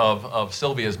nature of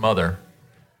Sylvia's mother.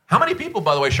 How many people,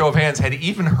 by the way, show of hands, had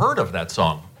even heard of that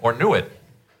song or knew it?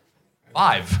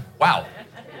 5. Wow.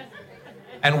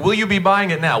 And will you be buying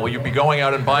it now? Will you be going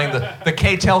out and buying the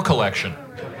K-Tel collection?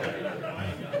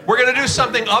 We're going to do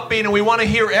something upbeat, and we want to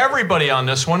hear everybody on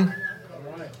this one.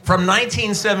 From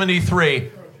 1973,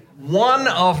 one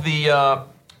of the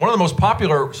most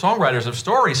popular songwriters of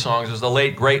story songs is the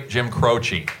late, great Jim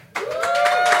Croce.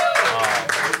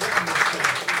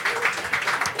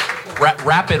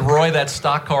 Rapid Roy, that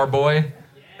stock car boy.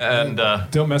 And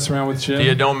Don't Mess Around with Jim.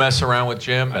 You Don't Mess Around with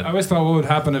Jim. I always thought what would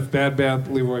happen if Bad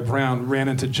Leroy Brown ran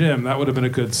into Jim. That would have been a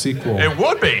good sequel. It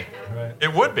would be. Right.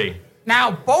 It would be.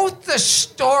 Now, both the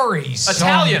stories.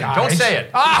 Italian. Song Don't guys, say it.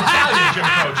 Italian, Jim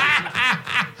Croce.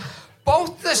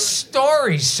 Both the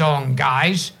stories song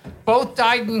guys both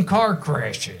died in car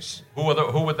crashes. Who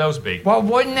would those be? Well,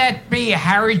 wouldn't that be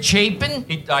Harry Chapin?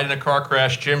 He died in a car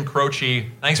crash. Jim Croce.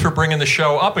 Thanks for bringing the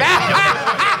show up again.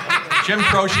 Jim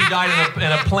Croce died in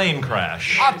a plane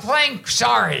crash. A plane.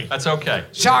 Sorry. That's okay.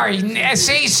 Sorry.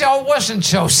 See, so it wasn't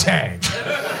so sad.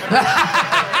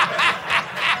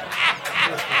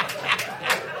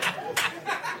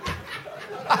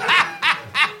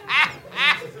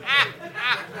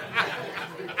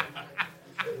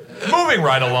 Moving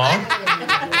right along.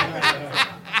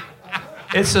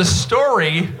 It's a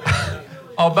story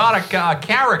about a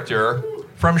character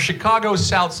from Chicago's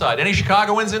South Side. Any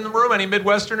Chicagoans in the room? Any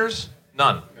Midwesterners?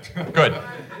 None. Good.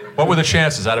 What were the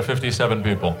chances out of 57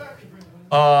 people?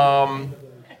 Yeah,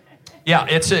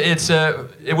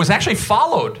 it was actually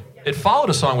followed. It followed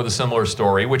a song with a similar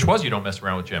story, which was "You Don't Mess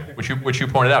Around with Jim," which you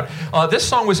pointed out. This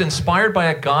song was inspired by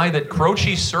a guy that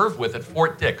Croce served with at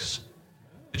Fort Dix.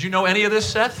 Did you know any of this,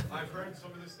 Seth? I've heard some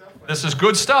of this stuff. This is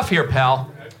good stuff here, pal.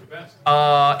 That's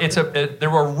the best. There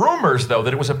were rumors, though,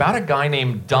 that it was about a guy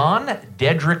named Don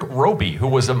Dedrick Roby, who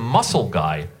was a muscle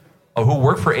guy who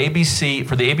worked for ABC,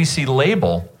 for the ABC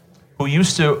label, who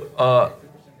used to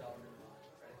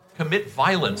commit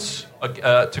violence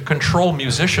to control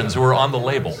musicians who were on the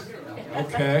label.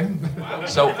 Okay.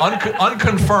 So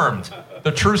unconfirmed,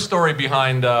 the true story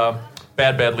behind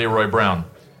Bad Leroy Brown.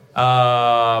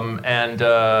 Leroy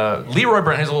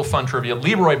Brown, here's a little fun trivia.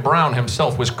 Leroy Brown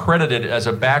himself was credited as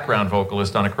a background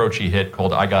vocalist on a Croce hit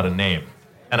called "I Got a Name."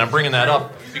 And I'm bringing that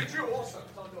up.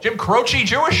 Jim Croce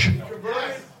Jewish?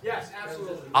 Yes,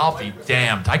 absolutely. I'll be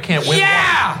damned. I can't win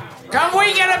Yeah! Can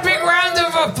we get a big round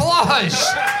of applause?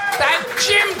 That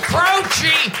Jim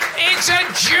Croce is a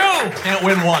Jew. one. Can't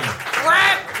win one.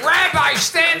 Rabbi,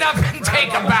 stand up and take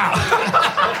a bow.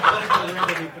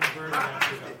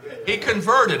 He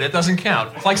converted. It doesn't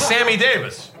count. It's like Sammy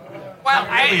Davis. Well,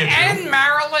 Not really a Jew. and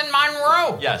Marilyn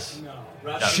Monroe. Yes.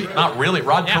 Yeah, not really.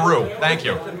 Rod Carew. Thank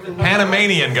you.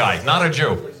 Panamanian guy. Not a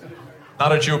Jew.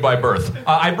 Not a Jew by birth.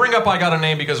 I bring up "I Got a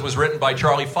Name" because it was written by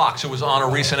Charlie Fox, who was on a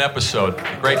recent episode. The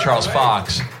great Charles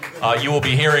Fox. You will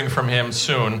be hearing from him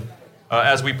soon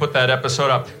as we put that episode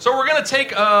up. So we're going to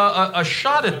take a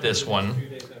shot at this one.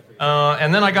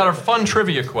 And then I got a fun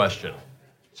trivia question.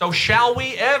 So shall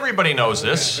we? Everybody knows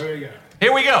this.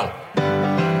 Here we go.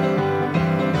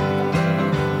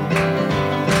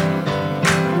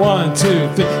 1, 2,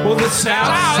 3. Well, the South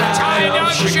Outside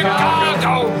of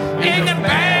Chicago, in the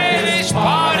baddest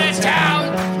part of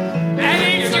town.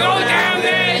 And if you go down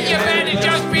there, you better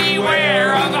just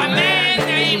beware of a man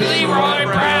named Leroy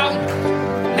Brown.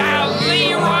 Now,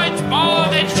 Leroy's more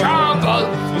than trouble.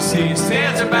 You see, he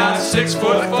stands about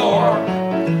 6'4".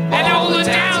 And all the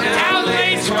downtown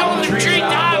ladies call him Treat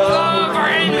Top Lover,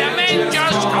 and the men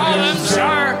just call him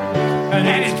Sir. And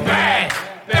it's bad,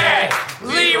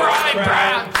 Leroy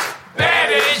Brown.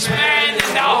 Baddest man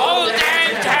in the whole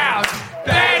damn town.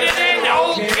 Better than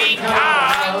old King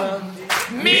Kong.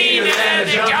 Meaner than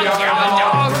the junkyard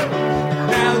dog.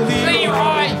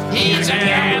 Leroy, he's a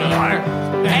gambler.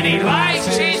 And he likes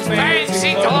his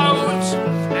fancy clothes.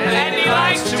 And he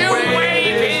likes to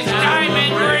wave his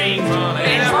diamond ring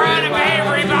in front of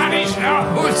everybody's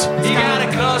nose. He got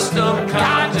a custom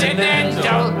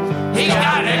Continental. He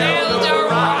got an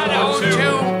Eldorado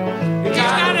too. He's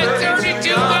got a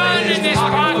 32 gun in his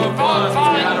pocket full of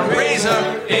fun. Got a razor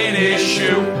in his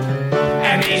shoe.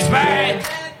 And he's bad,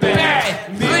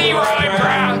 Leroy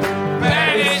Brown.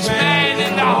 Baddest man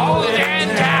in the whole damn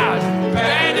town.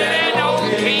 Better than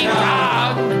old King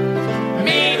Kong.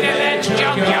 Meaner than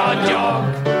junkyard dog.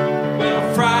 Well,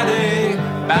 Friday,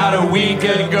 About a week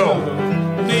ago.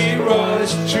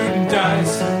 Leroy's shooting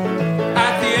dice.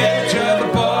 At the edge of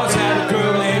the bars, had a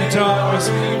girl named Doris.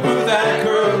 Who that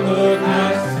girl looked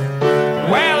nice.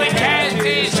 Well, he cast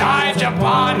his eyes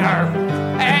upon her,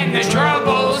 and the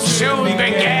trouble soon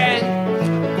began.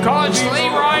 'Cause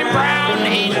Leroy Brown,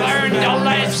 he learned a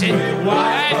lesson.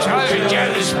 That's a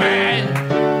jealous man.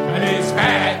 And it's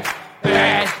Bad,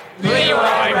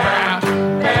 Leroy Brown.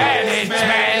 Baddest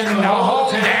man in the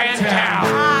whole damn town.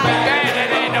 Better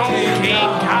than old King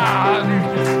Kong.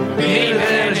 Meaner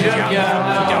than a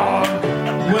junkyard dog.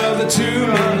 well, the two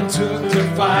men took to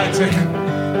fighting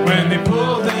when they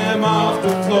pulled them off the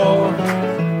floor.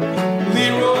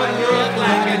 Leroy looked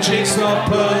like a jigsaw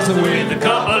puzzle with a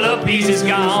couple of pieces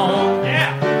gone.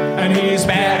 Yeah. And he's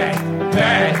bad,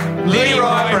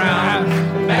 Leroy Brown.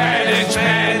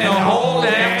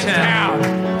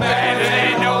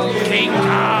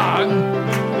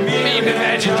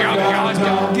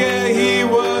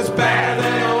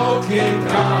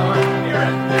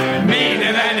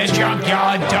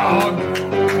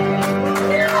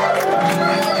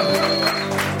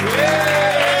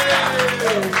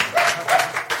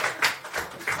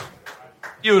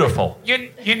 Beautiful.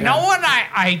 You know what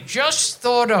I just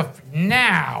thought of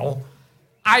now?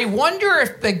 I wonder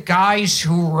if the guys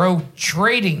who wrote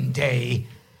Trading Day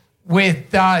with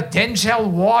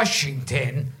Denzel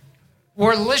Washington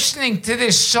were listening to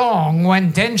this song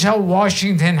when Denzel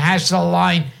Washington has the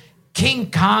line, King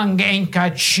Kong ain't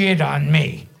got shit on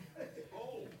me.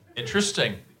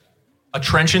 Interesting. A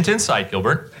trenchant insight,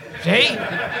 Gilbert. See?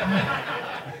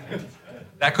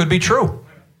 That could be true.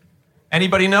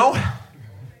 Anybody know?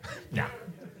 No.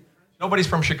 Nobody's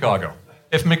from Chicago.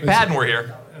 If McPadden were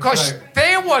here. Because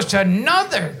there was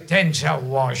another Denzel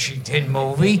Washington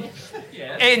movie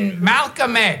in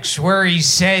Malcolm X where he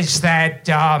says that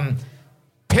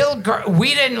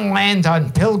we didn't land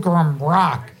on Pilgrim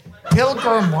Rock.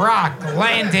 Pilgrim Rock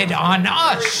landed on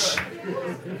us.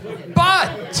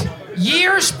 But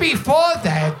years before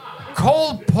that,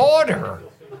 Cole Porter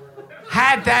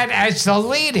had that as the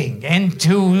leading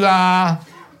into, that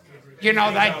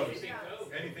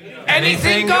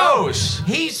anything goes.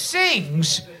 He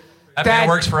sings that man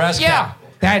works for ASCAP.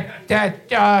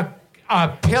 Yeah,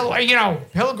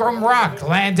 Pilgrim Rock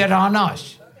landed on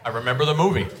us. I remember the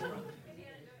movie.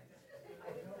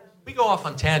 We go off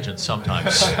on tangents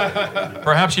sometimes.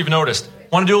 Perhaps you've noticed.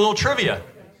 Want to do a little trivia?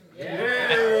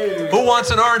 Yay. Who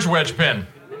wants an orange wedge pin?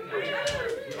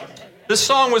 This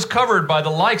song was covered by the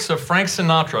likes of Frank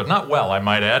Sinatra. Not well, I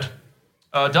might add.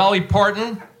 Dolly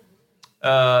Parton,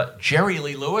 Jerry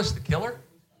Lee Lewis, the Killer.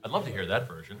 I'd love to hear that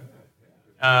version.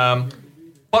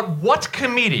 But what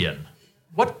comedic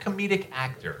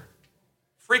actor,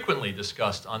 frequently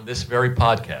discussed on this very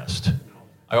podcast,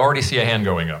 I already see a hand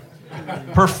going up,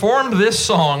 performed this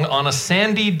song on a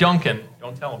Sandy Duncan,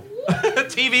 don't tell him,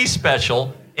 TV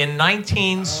special in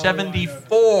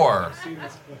 1974?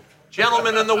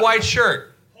 Gentleman in the white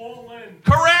shirt. Paul Lynn.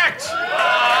 Correct!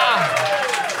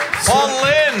 Paul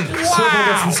Lynn. Wow. Circle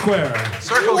gets the square.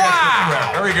 Circle gets the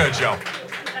square. Very good, Joe.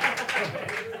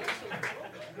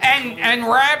 And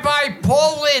Rabbi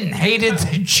Paul Lynn hated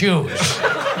the Jews.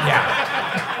 Yeah.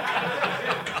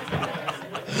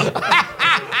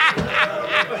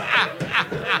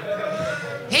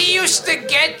 He used to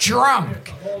get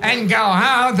drunk and go,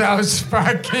 "Oh, those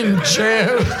fucking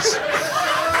Jews.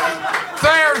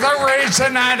 They're the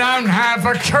reason I don't have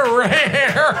a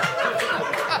career."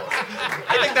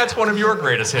 I think that's one of your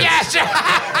greatest hits. Yes.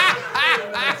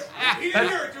 He didn't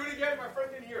hear it. Do it again. My friend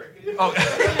didn't hear it. Oh, my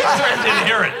friend didn't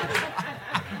hear it.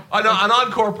 An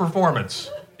encore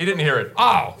performance. He didn't hear it.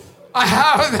 Oh,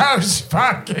 those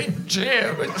fucking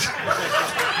Jews.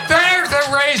 They're the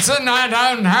reason I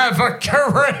don't have a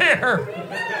career.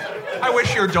 I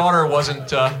wish your daughter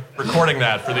wasn't recording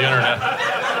that for the internet.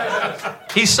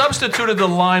 He substituted the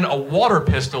line, a water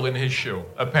pistol in his shoe.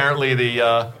 Apparently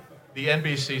the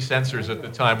NBC censors at the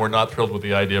time were not thrilled with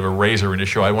the idea of a razor in his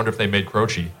shoe. I wonder if they made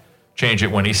Croce change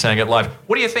it when he sang it live.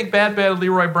 What do you think Bad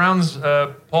Leroy Brown's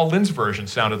Paul Lynn's version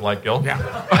sounded like, Gil? Yeah.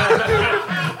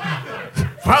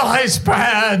 Well, he's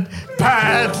bad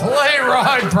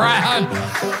Leroy Brown.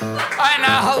 I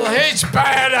know he's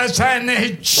bad as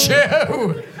any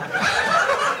Jew.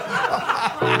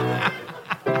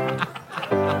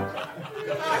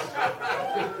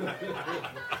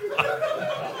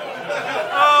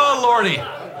 Oh, Lordy.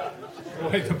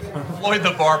 Floyd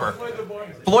the Barber.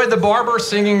 Floyd the Barber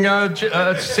singing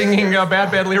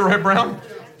Bad Leroy Brown?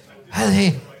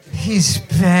 Well, he's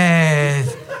bad.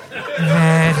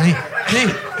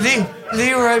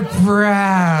 Leroy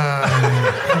Brown.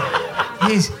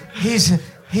 He's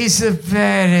the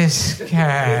baddest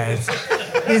cat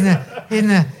in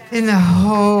the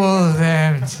whole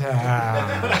damn town.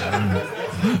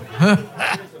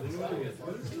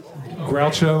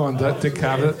 Groucho on Dick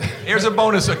Cavett. Here's a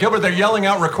bonus. Gilbert, they're yelling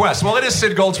out requests. Well, it is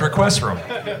Sid Gold's request room.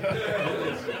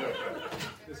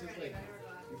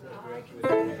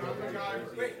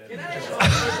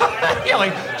 Yeah,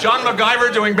 like John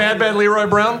MacGyver doing Bad Leroy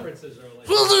Brown.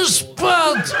 Well, there's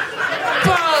bad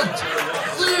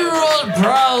Leroy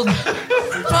Brown.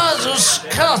 Bad as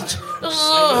cat. There's a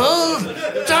whole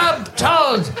damn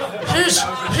town. He's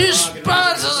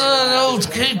bad as an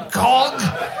old King Kong.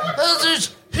 And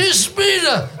he's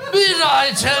meaner,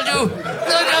 I tell you,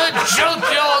 than a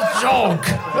junkyard dog.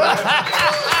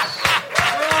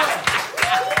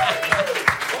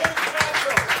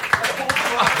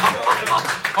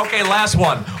 Okay, last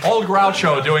one. Old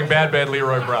Groucho doing Bad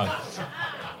Leroy Brown.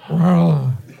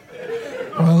 Well,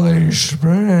 he's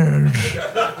bad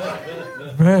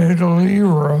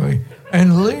Leroy.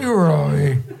 And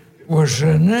Leroy was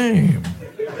a name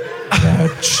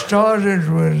that started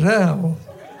with L.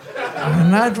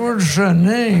 And that was a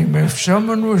name. If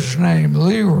someone was named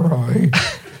Leroy,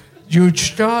 you'd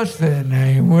start their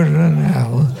name with an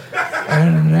L,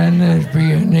 and then there'd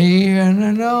be an E and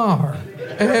an R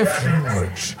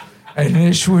afterwards. And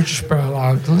this would spell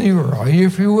out Leroy.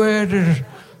 If you added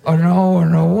an O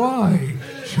and a Y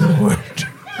to it.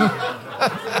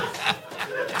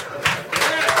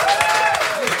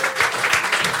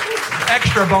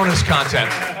 Extra bonus content.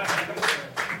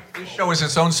 This show is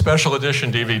its own special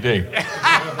edition DVD.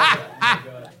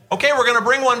 Okay, we're going to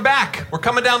bring one back. We're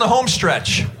coming down the home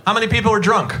stretch. How many people are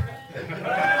drunk?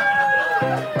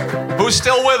 Who's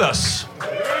still with us?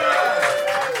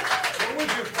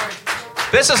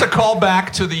 This is a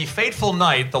callback to the fateful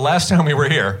night, the last time we were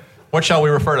here. What shall we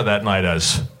refer to that night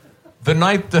as? The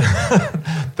night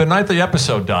the night the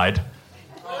episode died.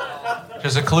 Which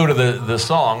is a clue to the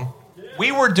song.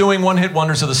 We were doing one-hit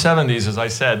wonders of the 70s, as I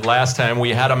said. Last time we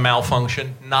had a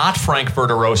malfunction. Not Frank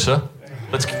Verderosa.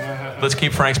 Let's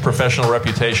keep Frank's professional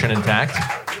reputation intact.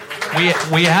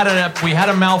 We had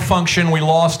a malfunction. We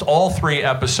lost all 3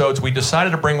 episodes. We decided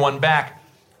to bring one back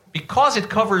because it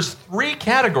covers 3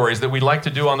 categories that we'd like to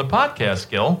do on the podcast,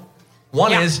 Gil.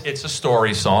 One is it's a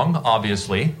story song,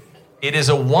 obviously. It is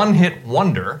a one-hit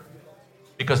wonder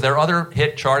because their other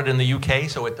hit charted in the UK,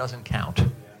 so it doesn't count.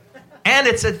 And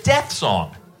it's a death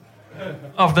song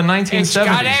of the 1970s. It's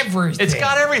got everything. It's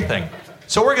got everything.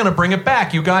 So we're going to bring it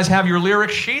back. You guys have your lyric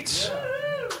sheets.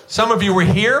 Some of you were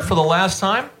here for the last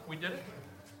time. We did it.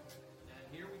 And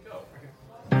here we go.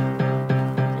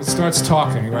 It starts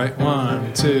talking, right?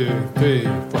 1, 2, 3,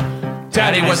 4.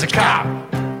 Daddy was a cop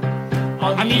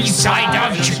on the east side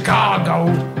of Chicago,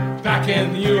 Back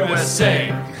in the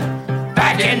USA.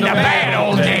 back in the bad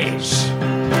old days.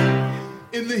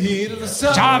 In the heat of the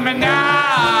sun. Summer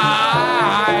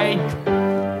night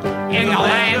in the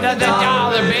land of the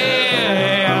dollar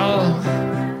bill,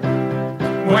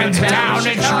 when the town of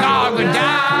Chicago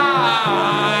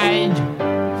died,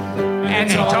 and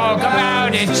they talk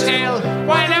about it still.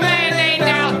 When a man named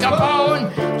Al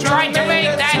Capone tried to make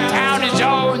that town his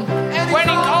own, when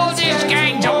he called his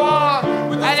gang to war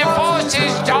and enforced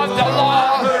his of the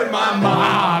law, I heard my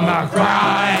mama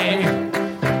cry.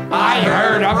 I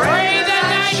heard her pray.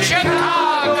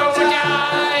 Chicago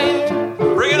died.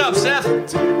 Bring it up, Seth.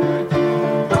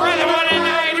 Brother, what a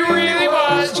night it really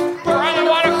was. Brother,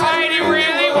 what a fight it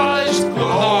really was.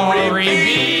 Glory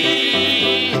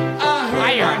be.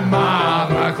 I heard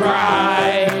mama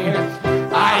cry.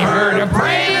 I heard her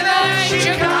pray that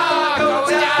Chicago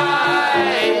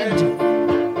died.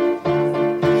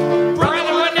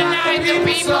 Brother, what a night the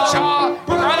people saw.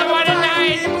 Brother, what a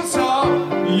night people saw.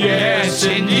 Yes,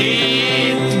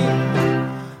 indeed.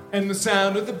 And the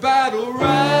sound of the battle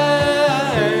rang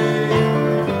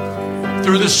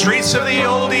Through the streets of the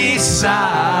old east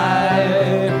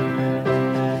side.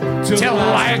 Till the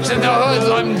lights of the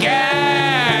hoodlum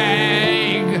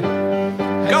gang.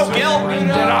 Go, Gil.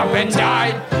 Ended up and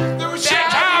died. They're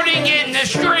shouting in the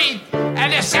street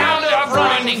and the sound of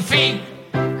running feet.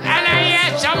 And I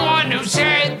asked someone who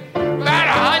said about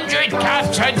 100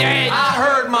 cops are dead. I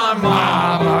heard my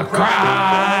Mama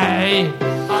cry.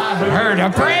 I heard her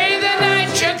pray the night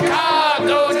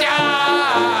Chicago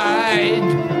died.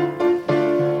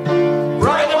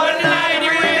 Brother, what a night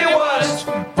it really was.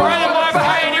 Brother, what a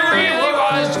fight it really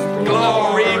was.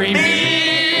 Glory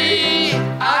be.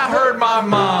 I heard my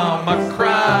mama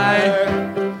cry.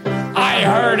 I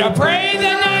heard her pray the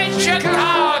night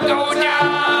Chicago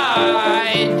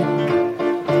died.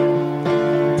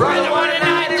 Brother, what a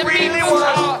night the people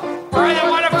saw. Brother,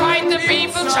 what a fight the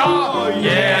people saw.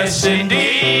 Yes,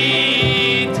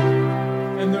 indeed.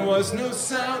 and there was no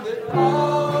sound at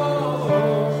all.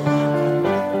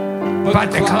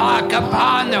 But the clock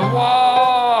upon the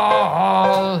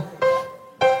wall.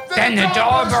 Then the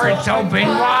door burst open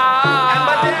wide. And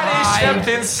my daddy stepped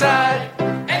inside.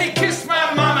 And he kissed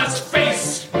my mama's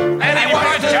face. And he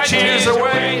wiped the tears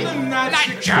away. The night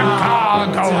Like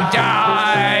Chicago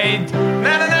died.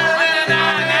 Na na na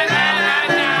na na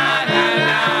na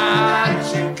na.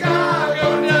 Chicago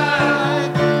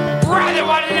died. Brother,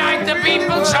 what a night the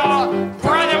people saw.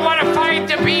 Brother, what a fight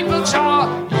the people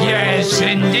saw. Yes,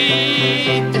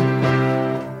 indeed.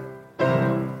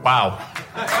 Wow.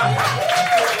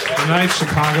 The night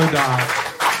Chicago died.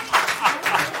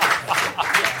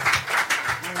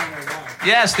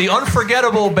 Yes, the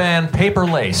unforgettable band Paper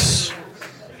Lace.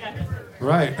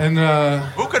 Right, and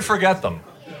Who could forget them?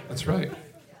 that's right.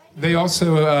 They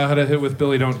also had a hit with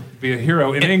Billy Don't Be a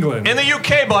Hero in England. In the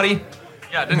UK, buddy.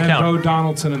 Yeah, it didn't and count. Bo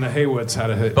Donaldson and the Haywoods had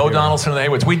a hit. Bo here. Donaldson and the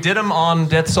Haywoods. We did them on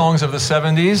Death Songs of the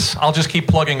 70s. I'll just keep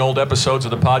plugging old episodes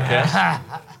of the podcast.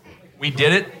 We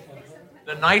did it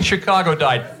the night Chicago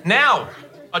died. Now,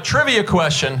 a trivia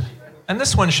question, and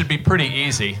this one should be pretty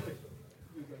easy.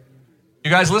 You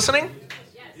guys listening?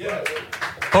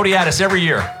 Podiatus every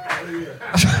year.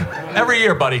 Every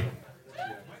year, buddy.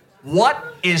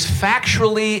 What is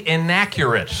factually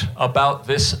inaccurate about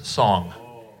this song?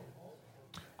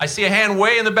 I see a hand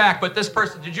way in the back, but this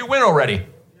person, did you win already?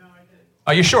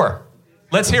 Are you sure?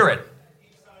 Let's hear it.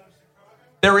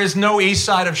 There is no east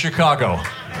side of Chicago.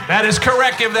 That is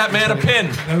correct. Give that man a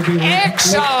pin. That would be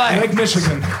Excellent. Lake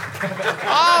Michigan.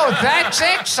 Oh, that's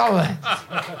excellent.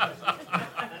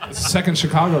 It's the second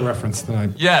Chicago reference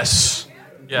tonight. Yes.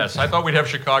 Yes, I thought we'd have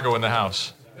Chicago in the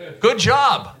house. Good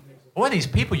job. Boy, these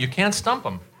people, you can't stump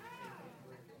them.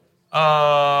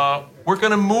 We're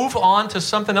going to move on to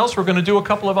something else. We're going to do a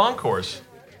couple of encores.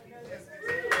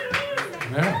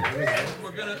 Yeah.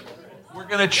 We're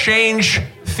going to change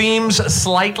themes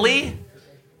slightly.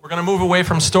 We're going to move away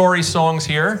from story songs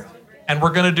here. And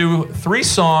we're going to do 3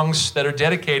 songs that are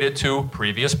dedicated to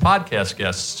previous podcast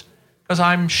guests. Because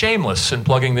I'm shameless in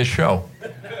plugging this show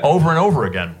over and over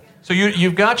again. So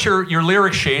you've got your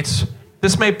lyric sheets.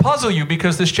 This may puzzle you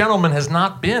because this gentleman has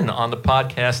not been on the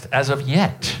podcast as of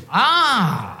yet.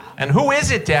 Ah. And who is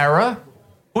it, Dara?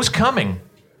 Who's coming?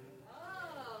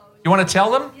 You want to tell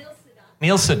them?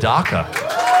 Neil Sedaka.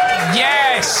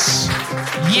 Yes.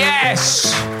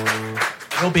 Yes.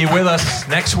 He'll be with us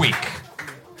next week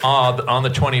on the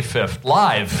 25th,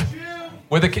 live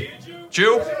with a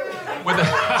Jew. With a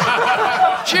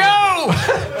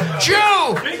Jew.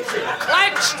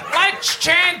 Let's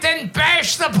chant and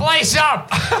bash the place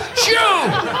up. Jew.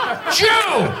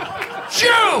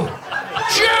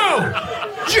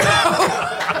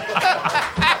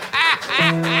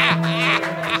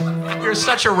 You're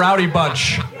such a rowdy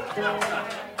bunch.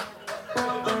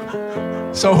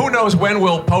 So who knows when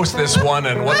we'll post this one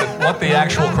and what the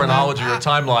actual chronology or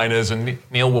timeline is, and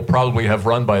Neil will probably have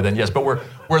run by then. Yes, but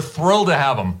we're thrilled to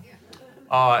have him,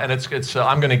 and it's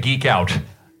I'm going to geek out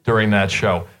during that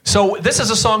show. So this is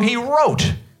a song he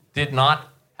wrote, did not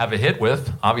have a hit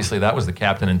with. Obviously, that was the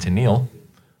Captain and Neil,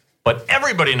 but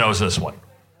everybody knows this one.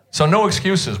 So no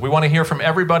excuses. We want to hear from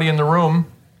everybody in the room.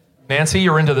 Nancy,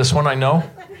 you're into this one, I know.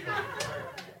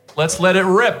 Let's let it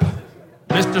rip,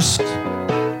 Mr.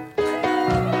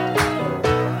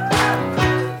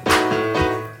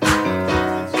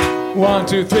 1,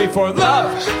 2, 3, 4,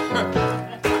 love.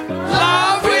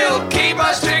 Love will keep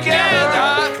us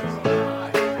together.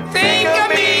 Think of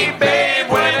me, babe,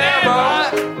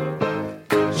 whenever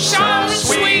some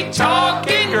sweet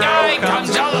talking guy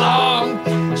comes along,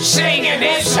 singing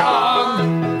his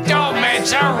song. Don't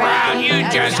mess around, you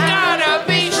just gotta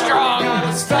be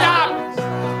strong. Stop,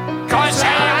 'cause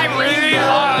I really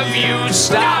love you.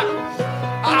 Stop,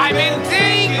 I've been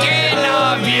thinking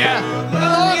of you.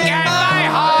 Look at my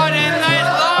heart and let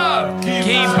love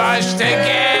keep us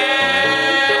together.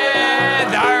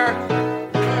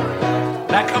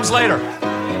 That comes later.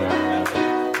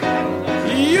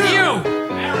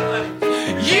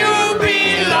 You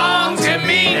belong to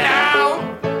me now.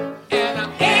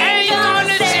 Ain't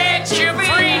gonna set you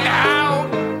free now.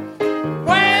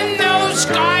 When those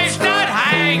guys not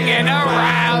hanging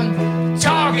around,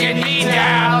 talking me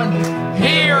down,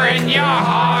 hearing your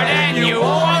heart and you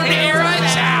won't hear a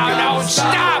sound. Oh,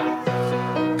 stop,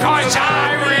 'cause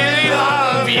I really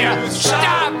love you.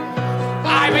 Stop,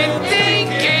 I've been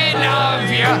thinking of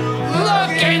you.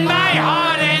 Look in my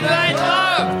heart and let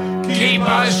love keep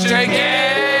us together.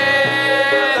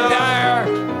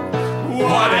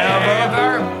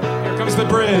 Whatever. Here comes the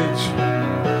bridge.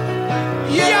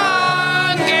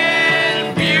 Young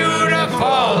and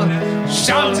beautiful,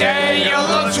 someday your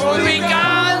looks will be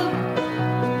gone.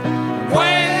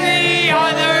 When the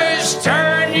others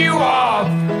turn you off,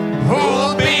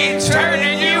 who'll be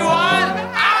turning you on?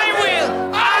 I will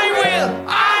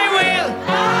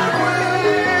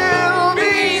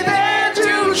be there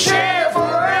to share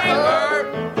forever.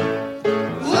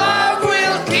 Love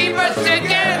will keep us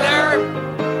together.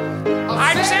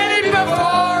 I've said it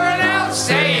before and I'll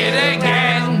say it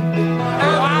again.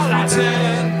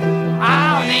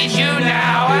 I'll need you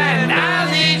now and I'll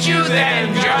need you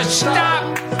then. Just stop,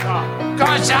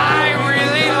 'cause I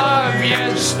really love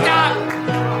you. Stop,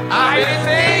 I've been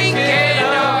thinking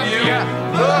of you.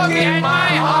 Look at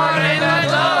my heart and let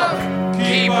love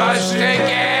keep us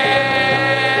together.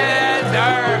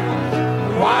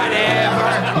 Whatever.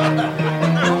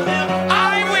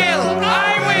 I will.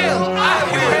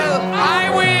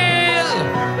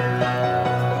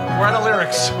 Where are the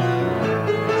lyrics?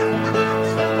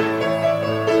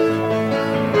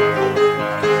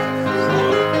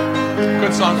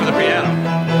 Good song for the piano.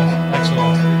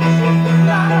 Excellent.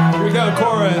 Here we go,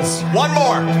 chorus. One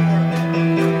more.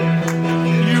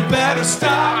 You better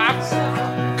stop.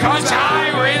 'Cause I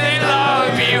really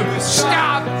love you. you.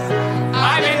 Stop.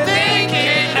 I've been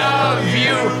thinking of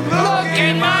you. Look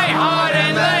in my heart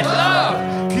and let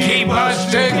love keep us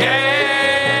together.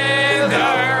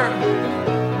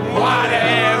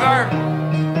 Whatever.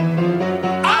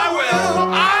 I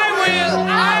will.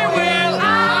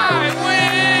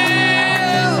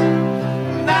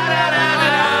 Na na na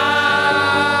na.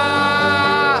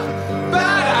 Ba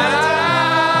da da.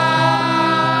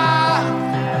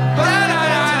 Ba da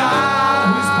da.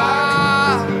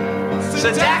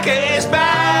 Sedaka is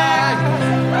back.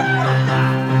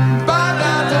 Ba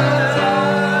da da.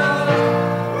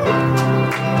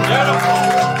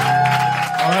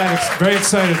 All right, very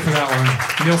excited for that one.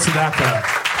 Neil Sedaka.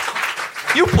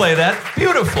 You play that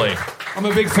beautifully. I'm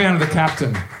a big fan of the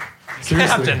Captain.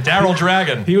 Seriously. Captain, Daryl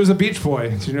Dragon. He was a Beach Boy.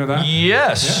 Did you know that?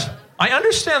 Yes. Yeah. I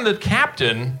understand that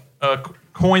Captain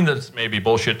coined, that's maybe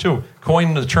bullshit too,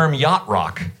 coined the term yacht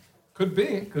rock. Could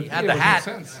be. Could He be. had It the would hat.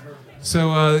 make sense.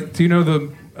 So, do you know the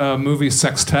movie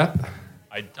Sextet?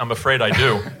 I'm afraid I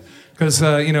do. Because,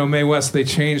 Mae West, they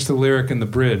changed the lyric in the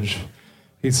bridge.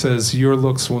 He says, "Your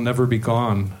looks will never be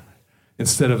gone,"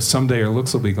 instead of "someday your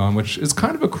looks will be gone," which is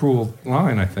kind of a cruel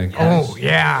line, I think. Oh,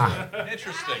 yeah.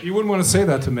 Interesting. You wouldn't want to say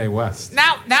that to Mae West.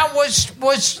 Now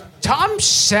was Tom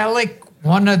Selleck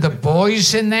one of the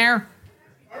boys in there?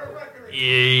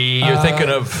 You're thinking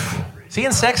of... Is he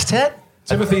in Sextet?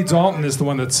 Timothy Dalton is the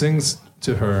one that sings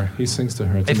to her. He sings to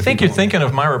her. I Timothy think you're Dalton. thinking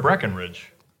of Myra Breckenridge.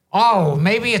 Oh,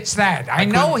 maybe it's that. I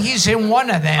know he's in one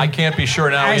of them. I can't be sure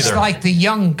now as either. like the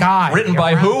young guy. Written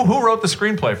by around- who? Who wrote the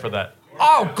screenplay for that?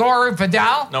 Oh, Gore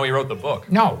Vidal? No, he wrote the book.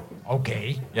 No.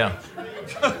 Okay. Yeah.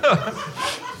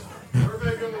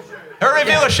 Hervé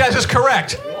Villechaize is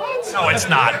correct. No, it's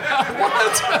not.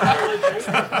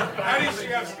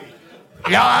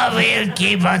 Love will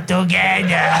keep us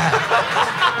together.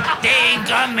 Think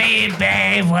of me,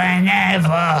 babe,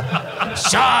 whenever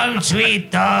some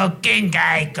sweet talking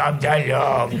guy comes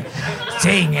along,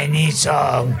 singing his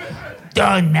song.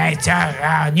 Don't mess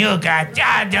around, you got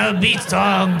to be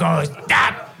strong. Go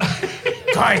stop,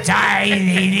 'cause I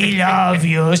really love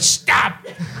you. Stop.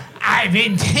 I've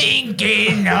been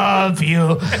thinking of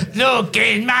you. Look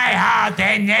in my heart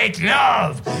and let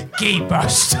love keep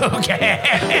us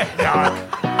together.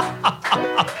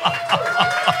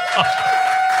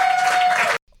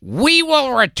 We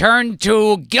will return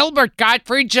to Gilbert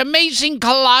Gottfried's amazing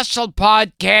colossal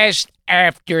podcast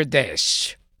after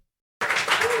this.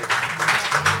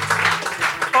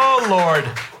 Oh, Lord.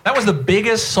 That was the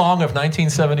biggest song of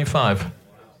 1975.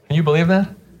 Can you believe that?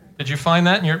 Did you find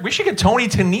that? We should get Toni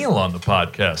Tennille on the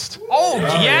podcast. Oh,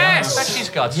 yes. I bet she's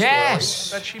got stories.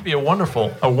 Yes. I bet she'd be a wonderful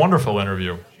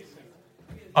interview.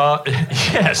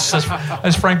 Yes,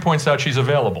 as Frank points out, she's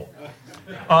available.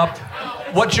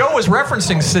 What Joe was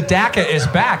referencing, Sedaka is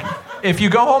back. If you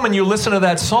go home and you listen to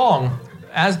that song,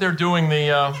 as they're doing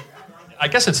the, I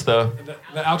guess it's the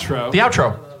outro. The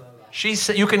outro.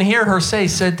 You can hear her say,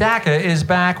 Sedaka is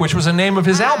back, which was the name of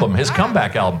his album, his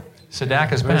comeback album.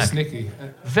 Sedaka's Very back. sneaky.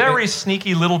 Very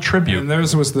sneaky little tribute. And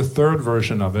theirs was the third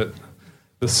version of it.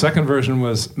 The second version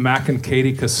was Mac and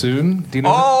Katie Kassoon. Do you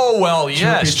know Oh, well,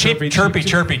 yes. Chirpy, Chirpy,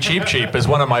 chirpy, Cheep Cheep is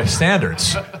one of my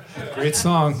standards. that? Great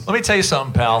song. Let me tell you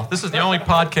something, pal. This is the only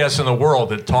podcast in the world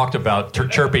that talked about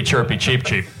Chirpy, Cheep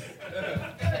Cheep.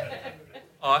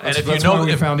 And if you That's know, why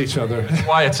we found each other.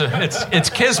 why it's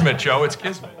kismet, Joe. It's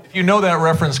kismet. If you know that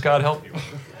reference, God help you.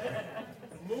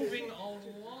 Moving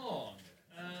along.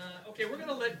 Okay, we're going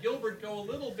to let Gilbert go a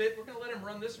little bit. We're going to let him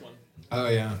run this one. Oh,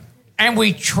 yeah. And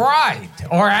we tried,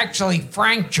 or actually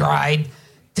Frank tried,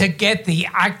 to get the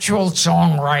actual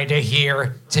songwriter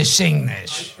here to sing this.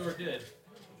 Sure did.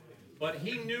 But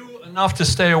he knew enough to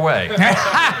stay away.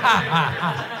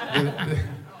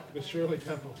 The Shirley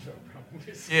Temple Show.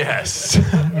 Yes,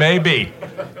 maybe.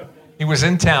 He was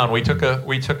in town. We took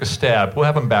a stab. We'll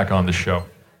have him back on the show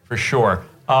for sure.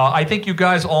 I think you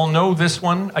guys all know this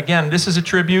one. Again, this is a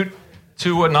tribute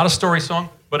to not a story song,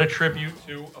 but a tribute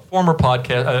to a former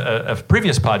podcast, a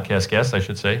previous podcast guest, I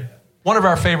should say. One of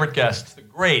our favorite guests, the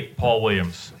great Paul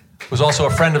Williams, who's also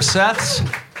a friend of Seth's,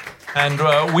 and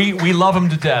we love him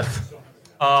to death.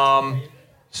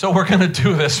 So we're going to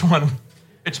do this one.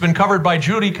 It's been covered by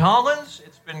Judy Collins.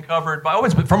 It's been covered by,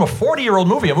 it's been from a 40-year-old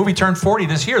movie. A movie turned 40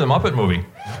 this year, the Muppet movie.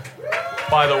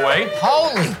 By the way.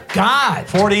 Holy God.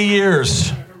 40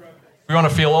 years. We want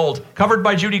to feel old. Covered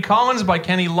by Judy Collins, by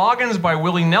Kenny Loggins, by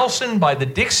Willie Nelson, by the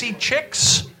Dixie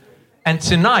Chicks, and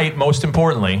tonight, most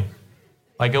importantly,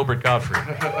 by Gilbert Gottfried.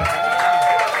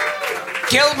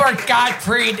 Gilbert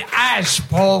Gottfried as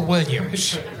Paul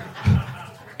Williams.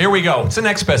 Here we go. It's the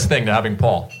next best thing to having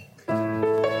Paul.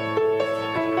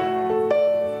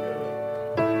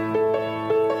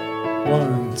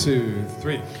 1, 2,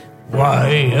 3.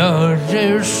 Why are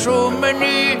there so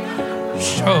many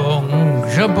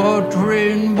songs about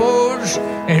rainbows,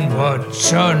 and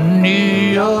what's on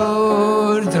the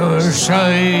other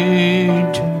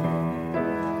side?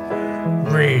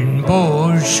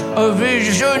 Rainbows are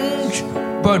visions,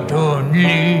 but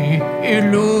only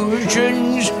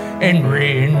illusions, and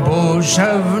rainbows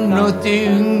have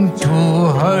nothing to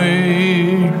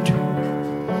hide.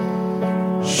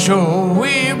 So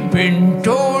we've been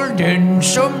told, and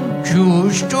some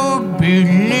choose to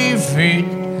believe it.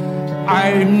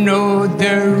 I know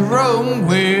they're wrong,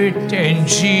 wait and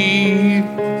see.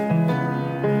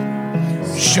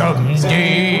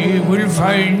 Someday we'll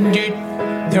find it,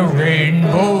 the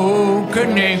rainbow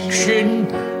connection,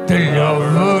 the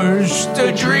lovers,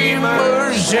 the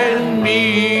dreamers, and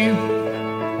me.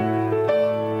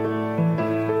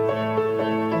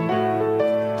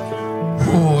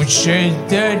 Who said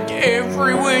that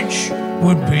every wish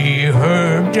would be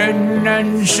heard and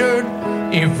answered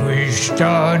if wished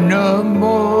on a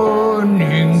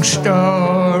morning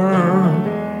star?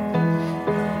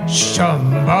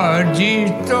 Somebody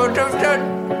thought of that,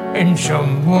 and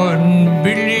someone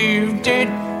believed it.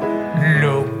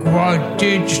 Look what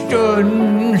it's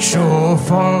done so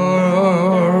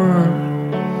far.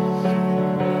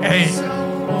 And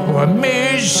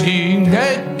amazing,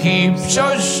 that keeps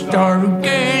us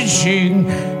stargazing.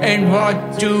 And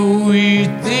what do we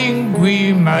think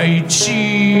we might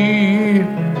see?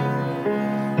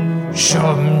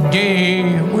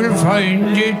 Someday we'll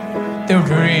find it, the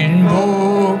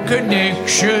rainbow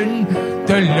connection,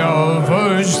 the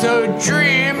lovers, the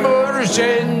dreamers,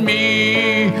 and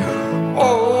me.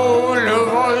 All of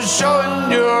us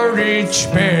under its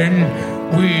spell,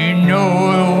 we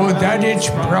know that it's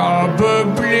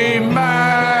probably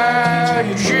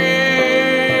magic.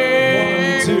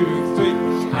 1, 2, 3.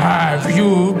 Have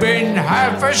you been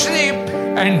half asleep,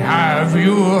 and have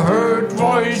you heard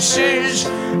voices?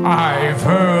 I've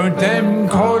heard them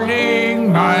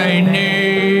calling my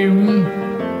name.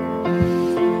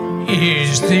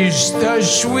 Is this the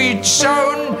sweet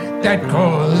sound that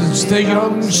calls the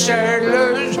young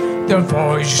sailors? The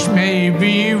voice may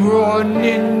be one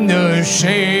in the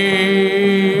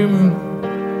same.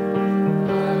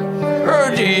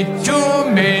 Heard it too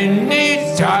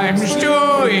many times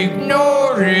to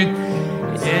ignore it.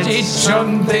 It's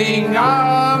something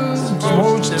I'm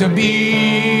supposed to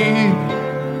be.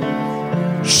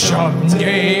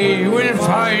 Someday we'll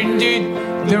find it,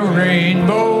 the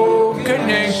rainbow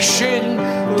connection,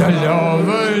 the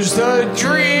lovers, the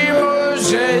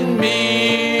dreamers, and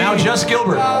me. Now, just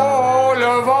Gilbert. All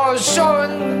of us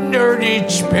under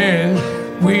its spell,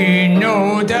 we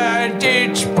know that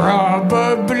it's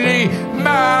probably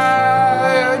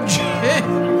magic.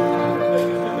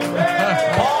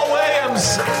 Paul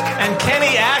Williams and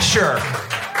Kenny Asher.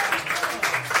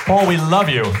 Paul, we love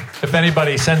you. If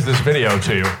anybody sends this video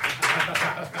to you,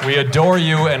 we adore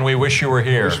you and we wish you were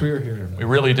here. Wish we were here. We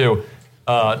really do.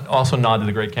 Also nod to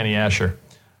the great Kenny Asher,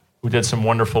 who did some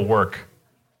wonderful work.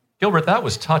 Gilbert, that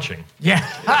was touching. Yeah.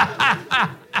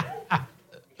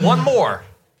 One more.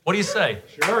 What do you say?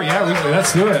 Sure, yeah,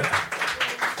 let's do it.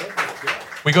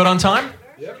 We good on time?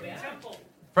 Yep.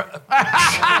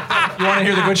 You want to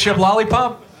hear the good ship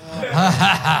Lollipop?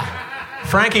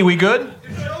 Frankie, we good?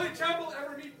 Did Shirley Temple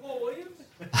ever meet Paul Williams?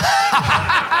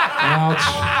 Ouch.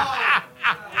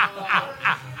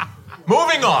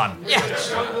 Moving on.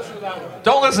 Yes.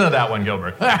 Don't listen to that one,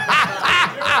 Gilbert.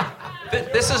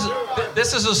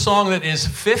 This is a song that is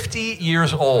 50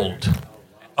 years old.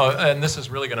 And this is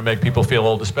really going to make people feel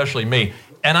old, especially me.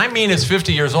 And I mean it's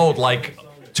 50 years old, like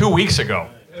 2 weeks ago.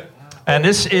 And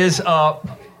this is a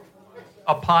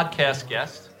podcast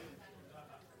guest.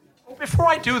 Before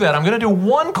I do that, I'm going to do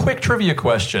one quick trivia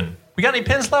question. We got any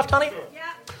pins left, honey?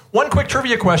 Yeah. One quick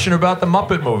trivia question about the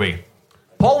Muppet movie.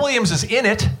 Paul Williams is in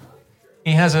it.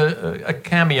 He has a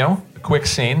cameo, a quick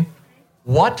scene.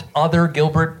 What other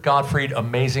Gilbert Gottfried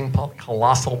Amazing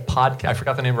Colossal Podcast, I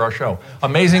forgot the name of our show,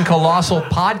 Amazing Colossal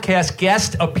Podcast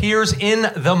guest appears in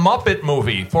the Muppet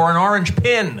movie for an orange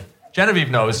pin?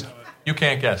 Genevieve knows. You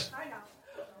can't guess. I know.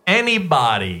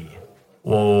 Anybody?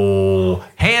 Whoa.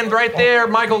 Hand right there,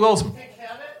 Michael Goldsman.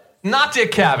 Not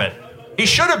Dick Cavett. He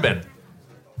should have been.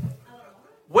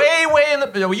 Way in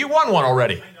the... You won one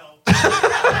already.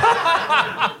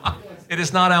 It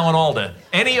is not Alan Alda.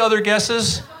 Any other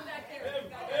guesses?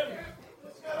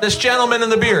 This gentleman in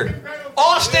the beard.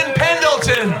 Austin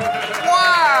Pendleton.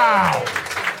 Wow.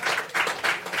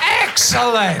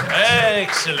 Excellent.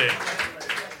 Excellent.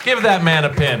 Give that man a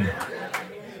pin.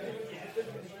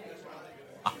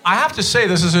 I have to say,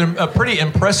 this is a pretty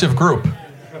impressive group.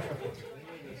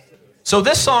 So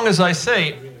this song, as I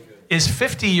say, is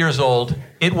 50 years old.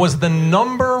 It was the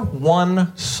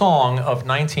 #1 song of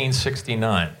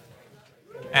 1969.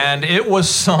 And it was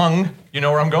sung, you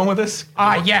know where I'm going with this?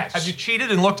 Yes. Have you cheated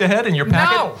and looked ahead in your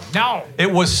packet? No.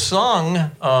 It was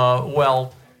sung,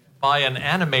 by an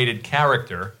animated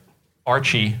character,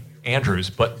 Archie Andrews,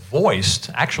 but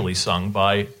actually sung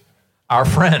by our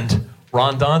friend,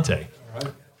 Ron Dante.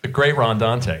 The great Ron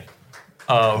Dante,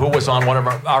 who was on one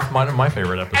of my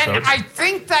favorite episodes. And I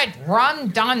think that Ron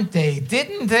Dante,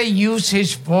 didn't they use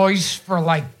his voice for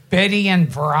like Betty and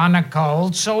Veronica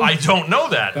also? I don't know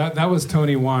that. That was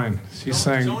Tony Wine. She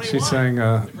sang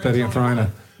Betty and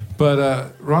Veronica.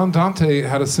 But Ron Dante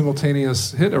had a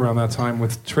simultaneous hit around that time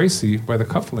with Tracy by the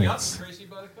Cufflinks. Tracy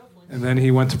by the Cufflinks. And then he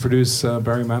went to produce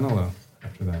Barry Manilow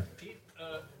after that.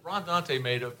 Ron Dante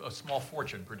made a small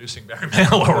fortune producing Barry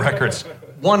Manilow records,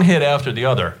 one hit after the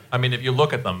other. I mean, if you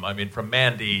look at them, from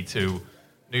Mandy to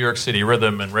New York City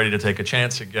Rhythm and Ready to Take a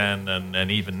Chance Again, and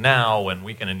even Now and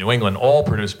Weekend in New England, all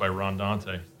produced by Ron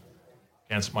Dante.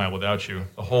 Can't Smile Without You.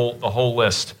 The whole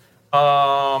list.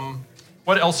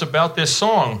 What else about this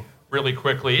song? Really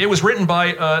quickly, it was written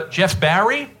by Jeff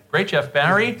Barry, great Jeff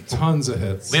Barry, Tons of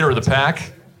hits. leader of the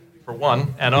pack, for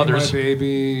one, and others. My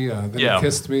Baby, Then You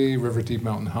Kissed Me, River Deep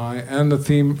Mountain High, and the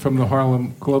theme from the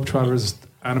Harlem Globetrotters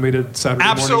animated Saturday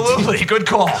morning. Absolutely, good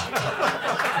call.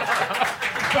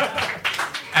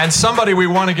 And somebody we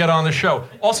want to get on the show.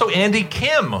 Also, Andy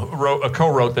Kim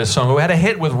co-wrote this song, who had a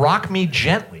hit with Rock Me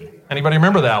Gently. Anybody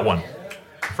remember that one?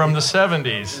 From the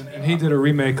 70s. And he did a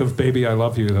remake of Baby I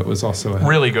Love You that was also a hit.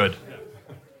 Really good.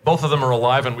 Both of them are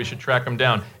alive, and we should track them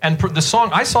down. And the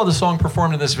song, I saw the song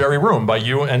performed in this very room by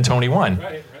you and Tony Wine.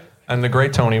 Right. And the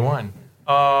great Tony Wine.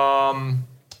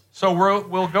 So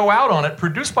we'll go out on it.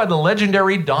 Produced by the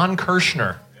legendary Don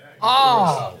Kirshner.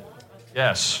 Oh.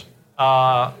 Yes.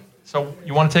 So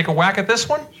you want to take a whack at this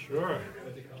one? Sure.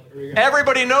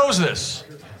 Everybody knows this.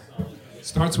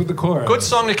 Starts with the chorus. Good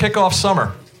song to kick off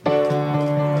summer.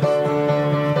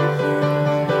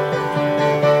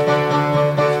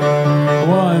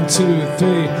 1, 2,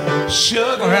 3.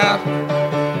 Sugar.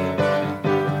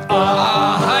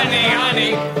 Honey,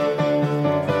 honey,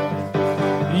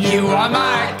 you are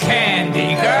my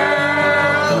candy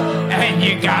girl, and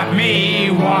you got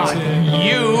me wanting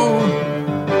you.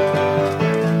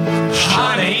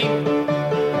 Honey,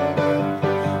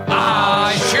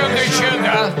 sugar,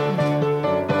 sugar,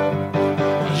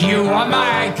 you are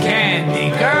my candy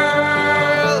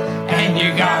girl, and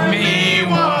you got me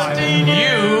wanting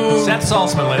you. Seth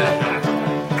Saltzman, ladies.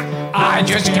 I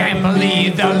just can't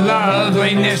believe the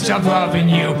loveliness of loving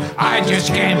you. I just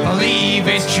can't believe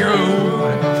it's true.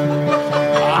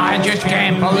 I just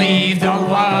can't believe the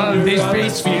love this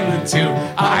face feeling too.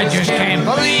 I just can't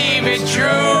believe it's true.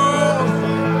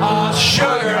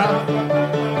 Sugar.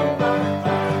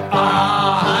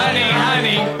 Honey,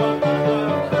 honey,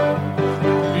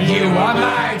 you are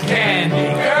my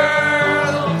candy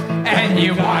girl, and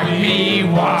you want me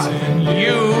wanting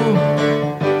you.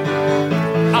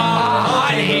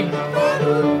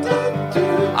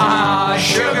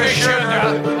 Sugar,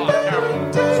 sugar,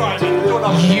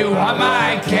 you are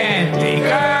my candy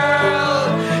girl,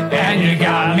 and you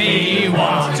got me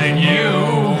wanting you.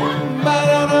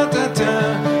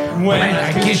 When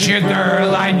I kissed your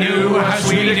girl, I knew how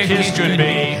sweet a kiss could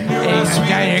be. How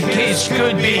sweet a kiss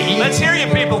could be. Let's hear you,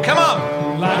 people. Come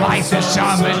on. Like the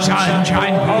summer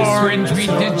sunshine pouring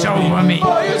sweetness over me.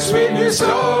 Pour your sweetness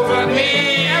over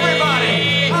me.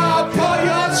 Everybody. I'll pour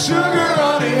your sugar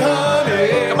on it,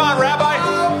 honey. Come on, Rabbi.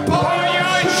 Pour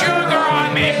your sugar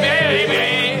on me,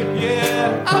 baby.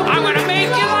 Yeah. I'm gonna make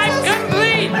your life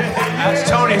complete. That's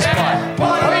Tony's part.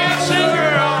 Pour your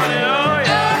sugar on it, oh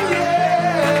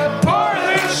yeah. Pour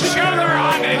this sugar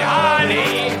on it,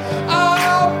 honey.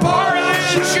 Oh, pour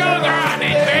this sugar on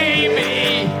it, baby.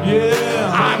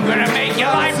 Yeah. I'm gonna make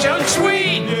your life so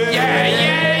sweet. Yeah,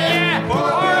 yeah, yeah.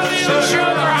 Pour a little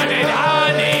sugar on it,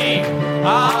 honey.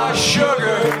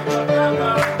 Sugar.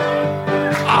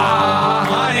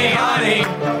 Honey, honey.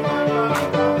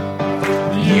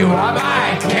 You are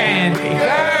my candy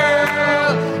girl,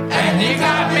 and you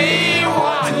got me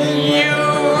wanting you.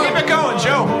 Keep it going,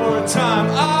 Joe. More time.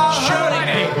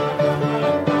 Honey.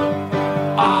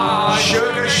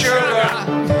 Sugar, sugar.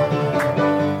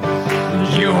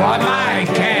 You are my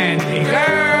candy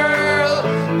girl,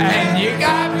 and you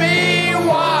got me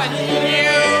wanting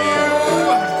you.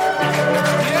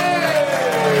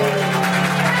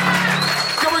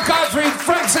 Gilbert Gottfried,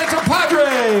 Frank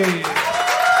Santopadre.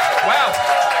 Wow.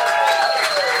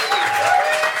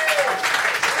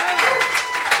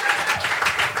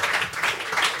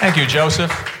 Thank you,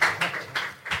 Joseph.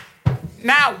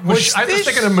 Now, I was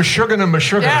thinking of Meshuggah and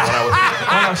Meshuggah when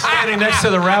I was standing next to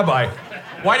the rabbi.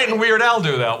 Why didn't Weird Al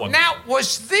do that one? Now,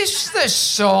 was this the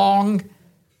song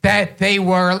that they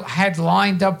had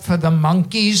lined up for the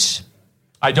Monkees?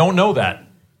 I don't know that.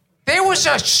 There was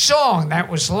a song that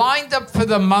was lined up for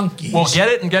the Monkees. We'll get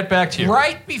it and get back to you.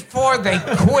 Right before they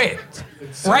quit.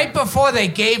 Right before they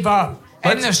gave up.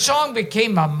 And the song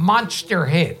became a monster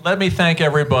hit. Let me thank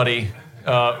everybody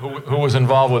who was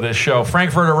involved with this show.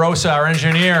 Frank Verderosa, our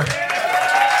engineer.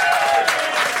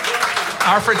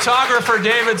 Our photographer,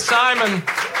 David Simon,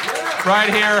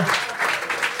 right here.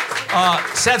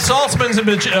 Seth Saltzman's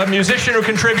a musician who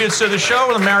contributes to the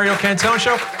show, the Mario Cantone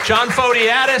Show. John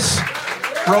Fodiatis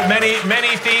wrote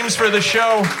many themes for the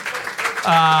show.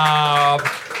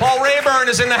 Paul Rayburn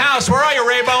is in the house. Where are you,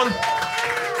 Raybone?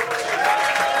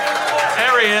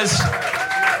 There he is.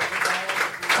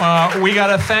 We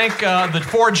got to thank the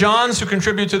 4 Johns who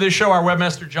contribute to this show. Our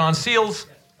webmaster, John Seals,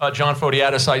 John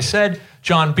Fodiatis, I said,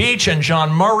 John Beach, and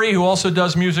John Murray, who also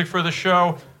does music for the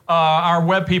show. Our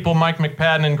web people, Mike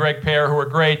McPadden and Greg Pear, who are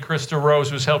great. Krista Rose,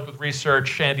 who's helped with research.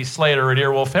 Shandy Slater at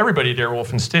Earwolf. Everybody at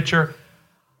Earwolf and Stitcher.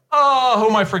 Oh, who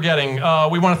am I forgetting?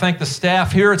 We want to thank the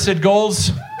staff here at Sid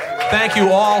Gold's. Thank you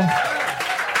all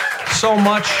so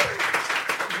much.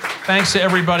 Thanks to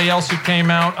everybody else who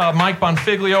came out. Mike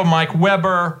Bonfiglio, Mike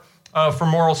Weber for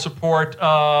moral support.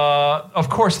 Of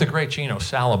course, the great Gino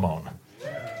Salamone,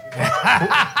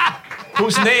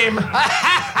 whose name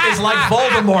is like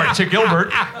Voldemort to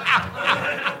Gilbert.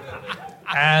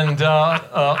 And,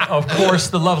 of course,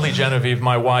 the lovely Genevieve,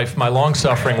 my wife, my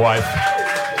long-suffering wife.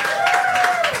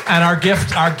 And our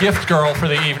gift girl for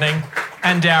the evening.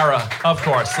 And Dara, of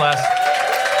course. We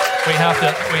have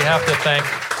to thank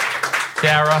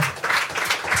Dara.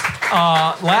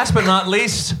 Last but not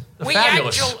least, the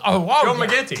fabulous Joe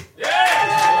McGinty.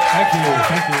 Thank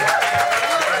you.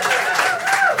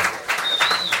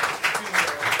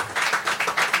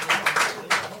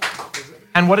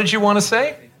 And what did you want to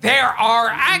say? There are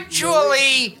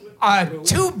actually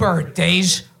 2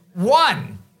 birthdays,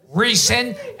 one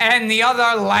recent and the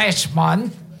other last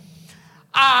month.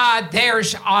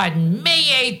 There's on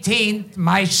May 18th,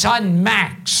 my son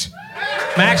Max.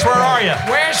 Max, where are you?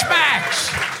 Where's Max?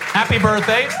 Happy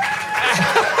birthday.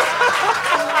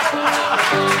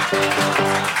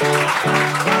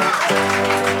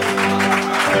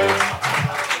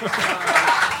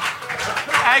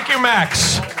 Thank you,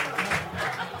 Max.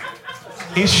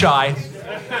 He's shy.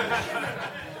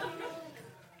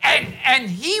 And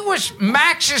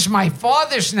Max is my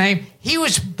father's name. He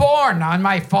was born on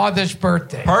my father's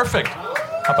birthday. Perfect.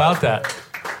 How about that?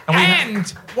 And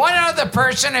one other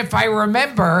person, if I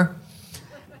remember,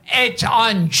 it's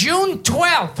on June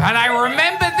 12th. And I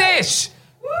remember this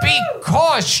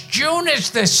because June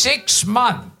is the 6th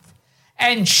month.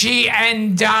 And it's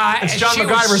John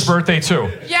MacGyver's birthday,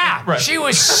 too. Yeah. Right. She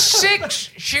was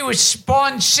 6. She was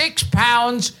spawned 6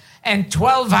 pounds and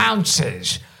 12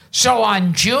 ounces. So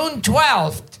on June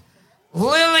 12th,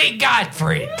 Lily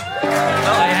Gottfried. Lily,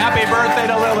 happy birthday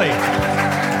to Lily.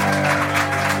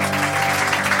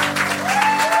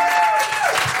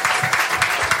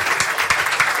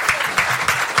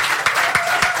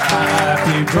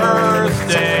 Happy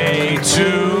birthday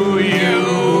to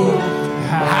you.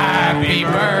 Happy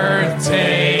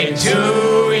birthday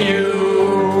to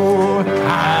you.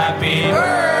 Happy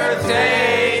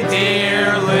birthday,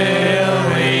 dear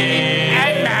Lily.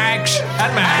 And Max.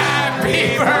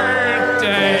 Happy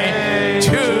birthday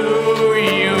to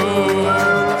you.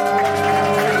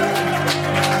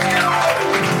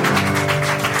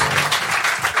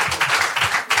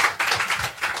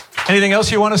 Anything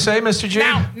else you want to say, Mr. G?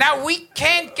 Now we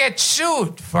can't get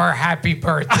sued for happy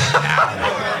birthday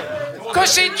now.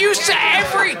 Because it used to,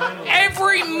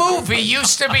 every movie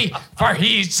used to be, for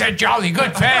he's a jolly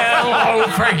good fellow,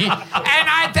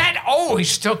 that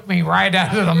always took me right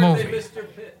out of the movie.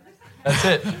 That's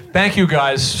it. Thank you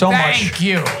guys so much. Thank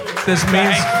you. This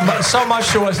means so much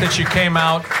to us that you came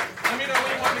out.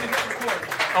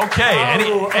 Okay,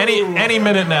 any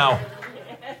minute now.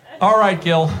 All right,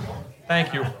 Gil.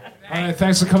 Thank you. All right,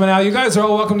 thanks for coming out. You guys are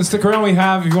all welcome to stick around. We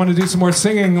have, if you want to do some more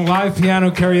singing, live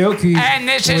piano karaoke. And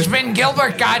this has been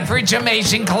Gilbert Gottfried's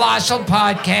Amazing Colossal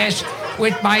Podcast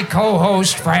with my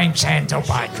co-host, Frank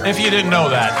Santopadre. If you didn't know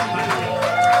that.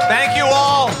 Thank you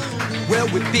all. Well,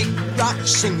 we're big rock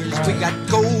singers, we got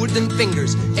golden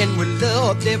fingers, and we're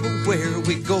loved everywhere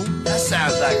we go. That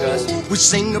sounds like us. We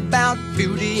sing about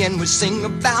beauty and we sing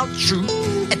about truth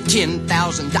at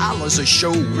 $10,000 a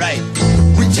show. Right.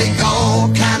 We take all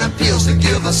kind of pills to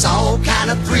give us all kind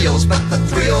of thrills, but the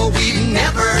thrill we've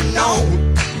never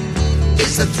known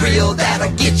It's the thrill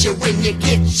that'll get you when you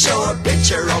get your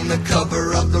picture on the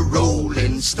cover of the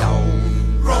Rolling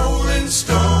Stone. Rolling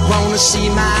Stone. Wanna see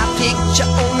my picture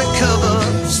on the cover?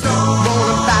 Stone.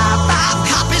 Wanna buy 5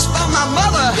 copies for my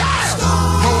mother? Yeah.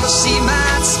 Wanna see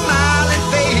my smiling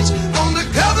face on the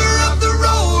cover of the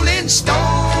Rolling Stone?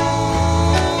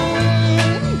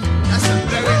 That's a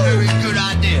very, very good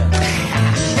idea.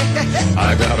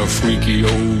 I got a freaky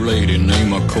old lady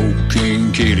named a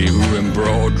Cocaine Kitty who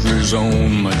embroiders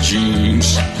on my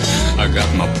jeans. I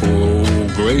got my poor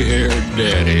old gray-haired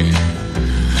daddy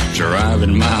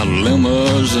driving my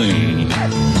limousine.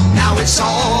 Now it's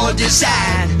all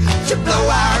designed to blow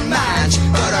our minds,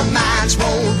 but our minds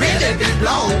won't really be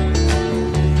blown.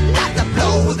 Like the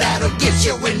blow that'll get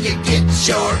you when you get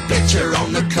your picture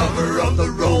on the cover of the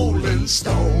Rolling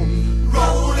Stone.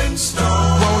 Rolling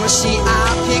Stone. Wanna see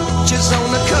our pictures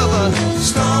on the cover?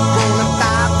 Stone. Wanna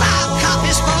buy 5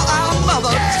 copies for our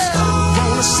mother? Stone.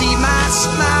 Wanna see my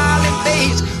smiling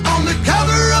face on the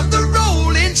cover of the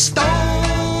Rolling Stone?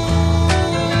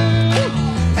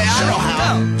 Hey, I know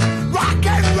how. Rock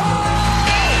and roll!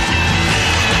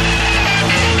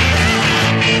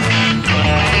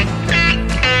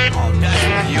 Oh, that's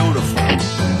beautiful.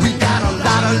 We got a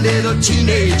lot of little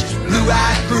teenage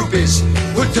blue-eyed groupies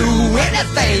who'll do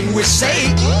anything we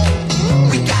say.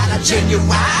 We got a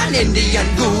genuine Indian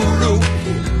guru.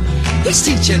 He's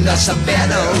teaching us a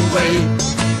better way.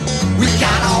 We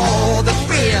got all the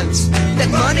friends that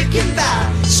money can buy,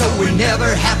 so we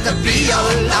never have to be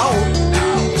alone.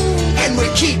 And we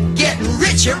keep getting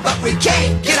richer, but we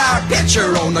can't get our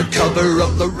picture on the cover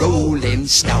of the Rolling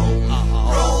Stone.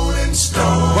 Rolling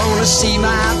Stone. Wanna see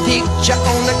my picture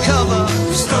on the cover?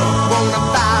 Stone. Wanna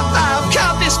buy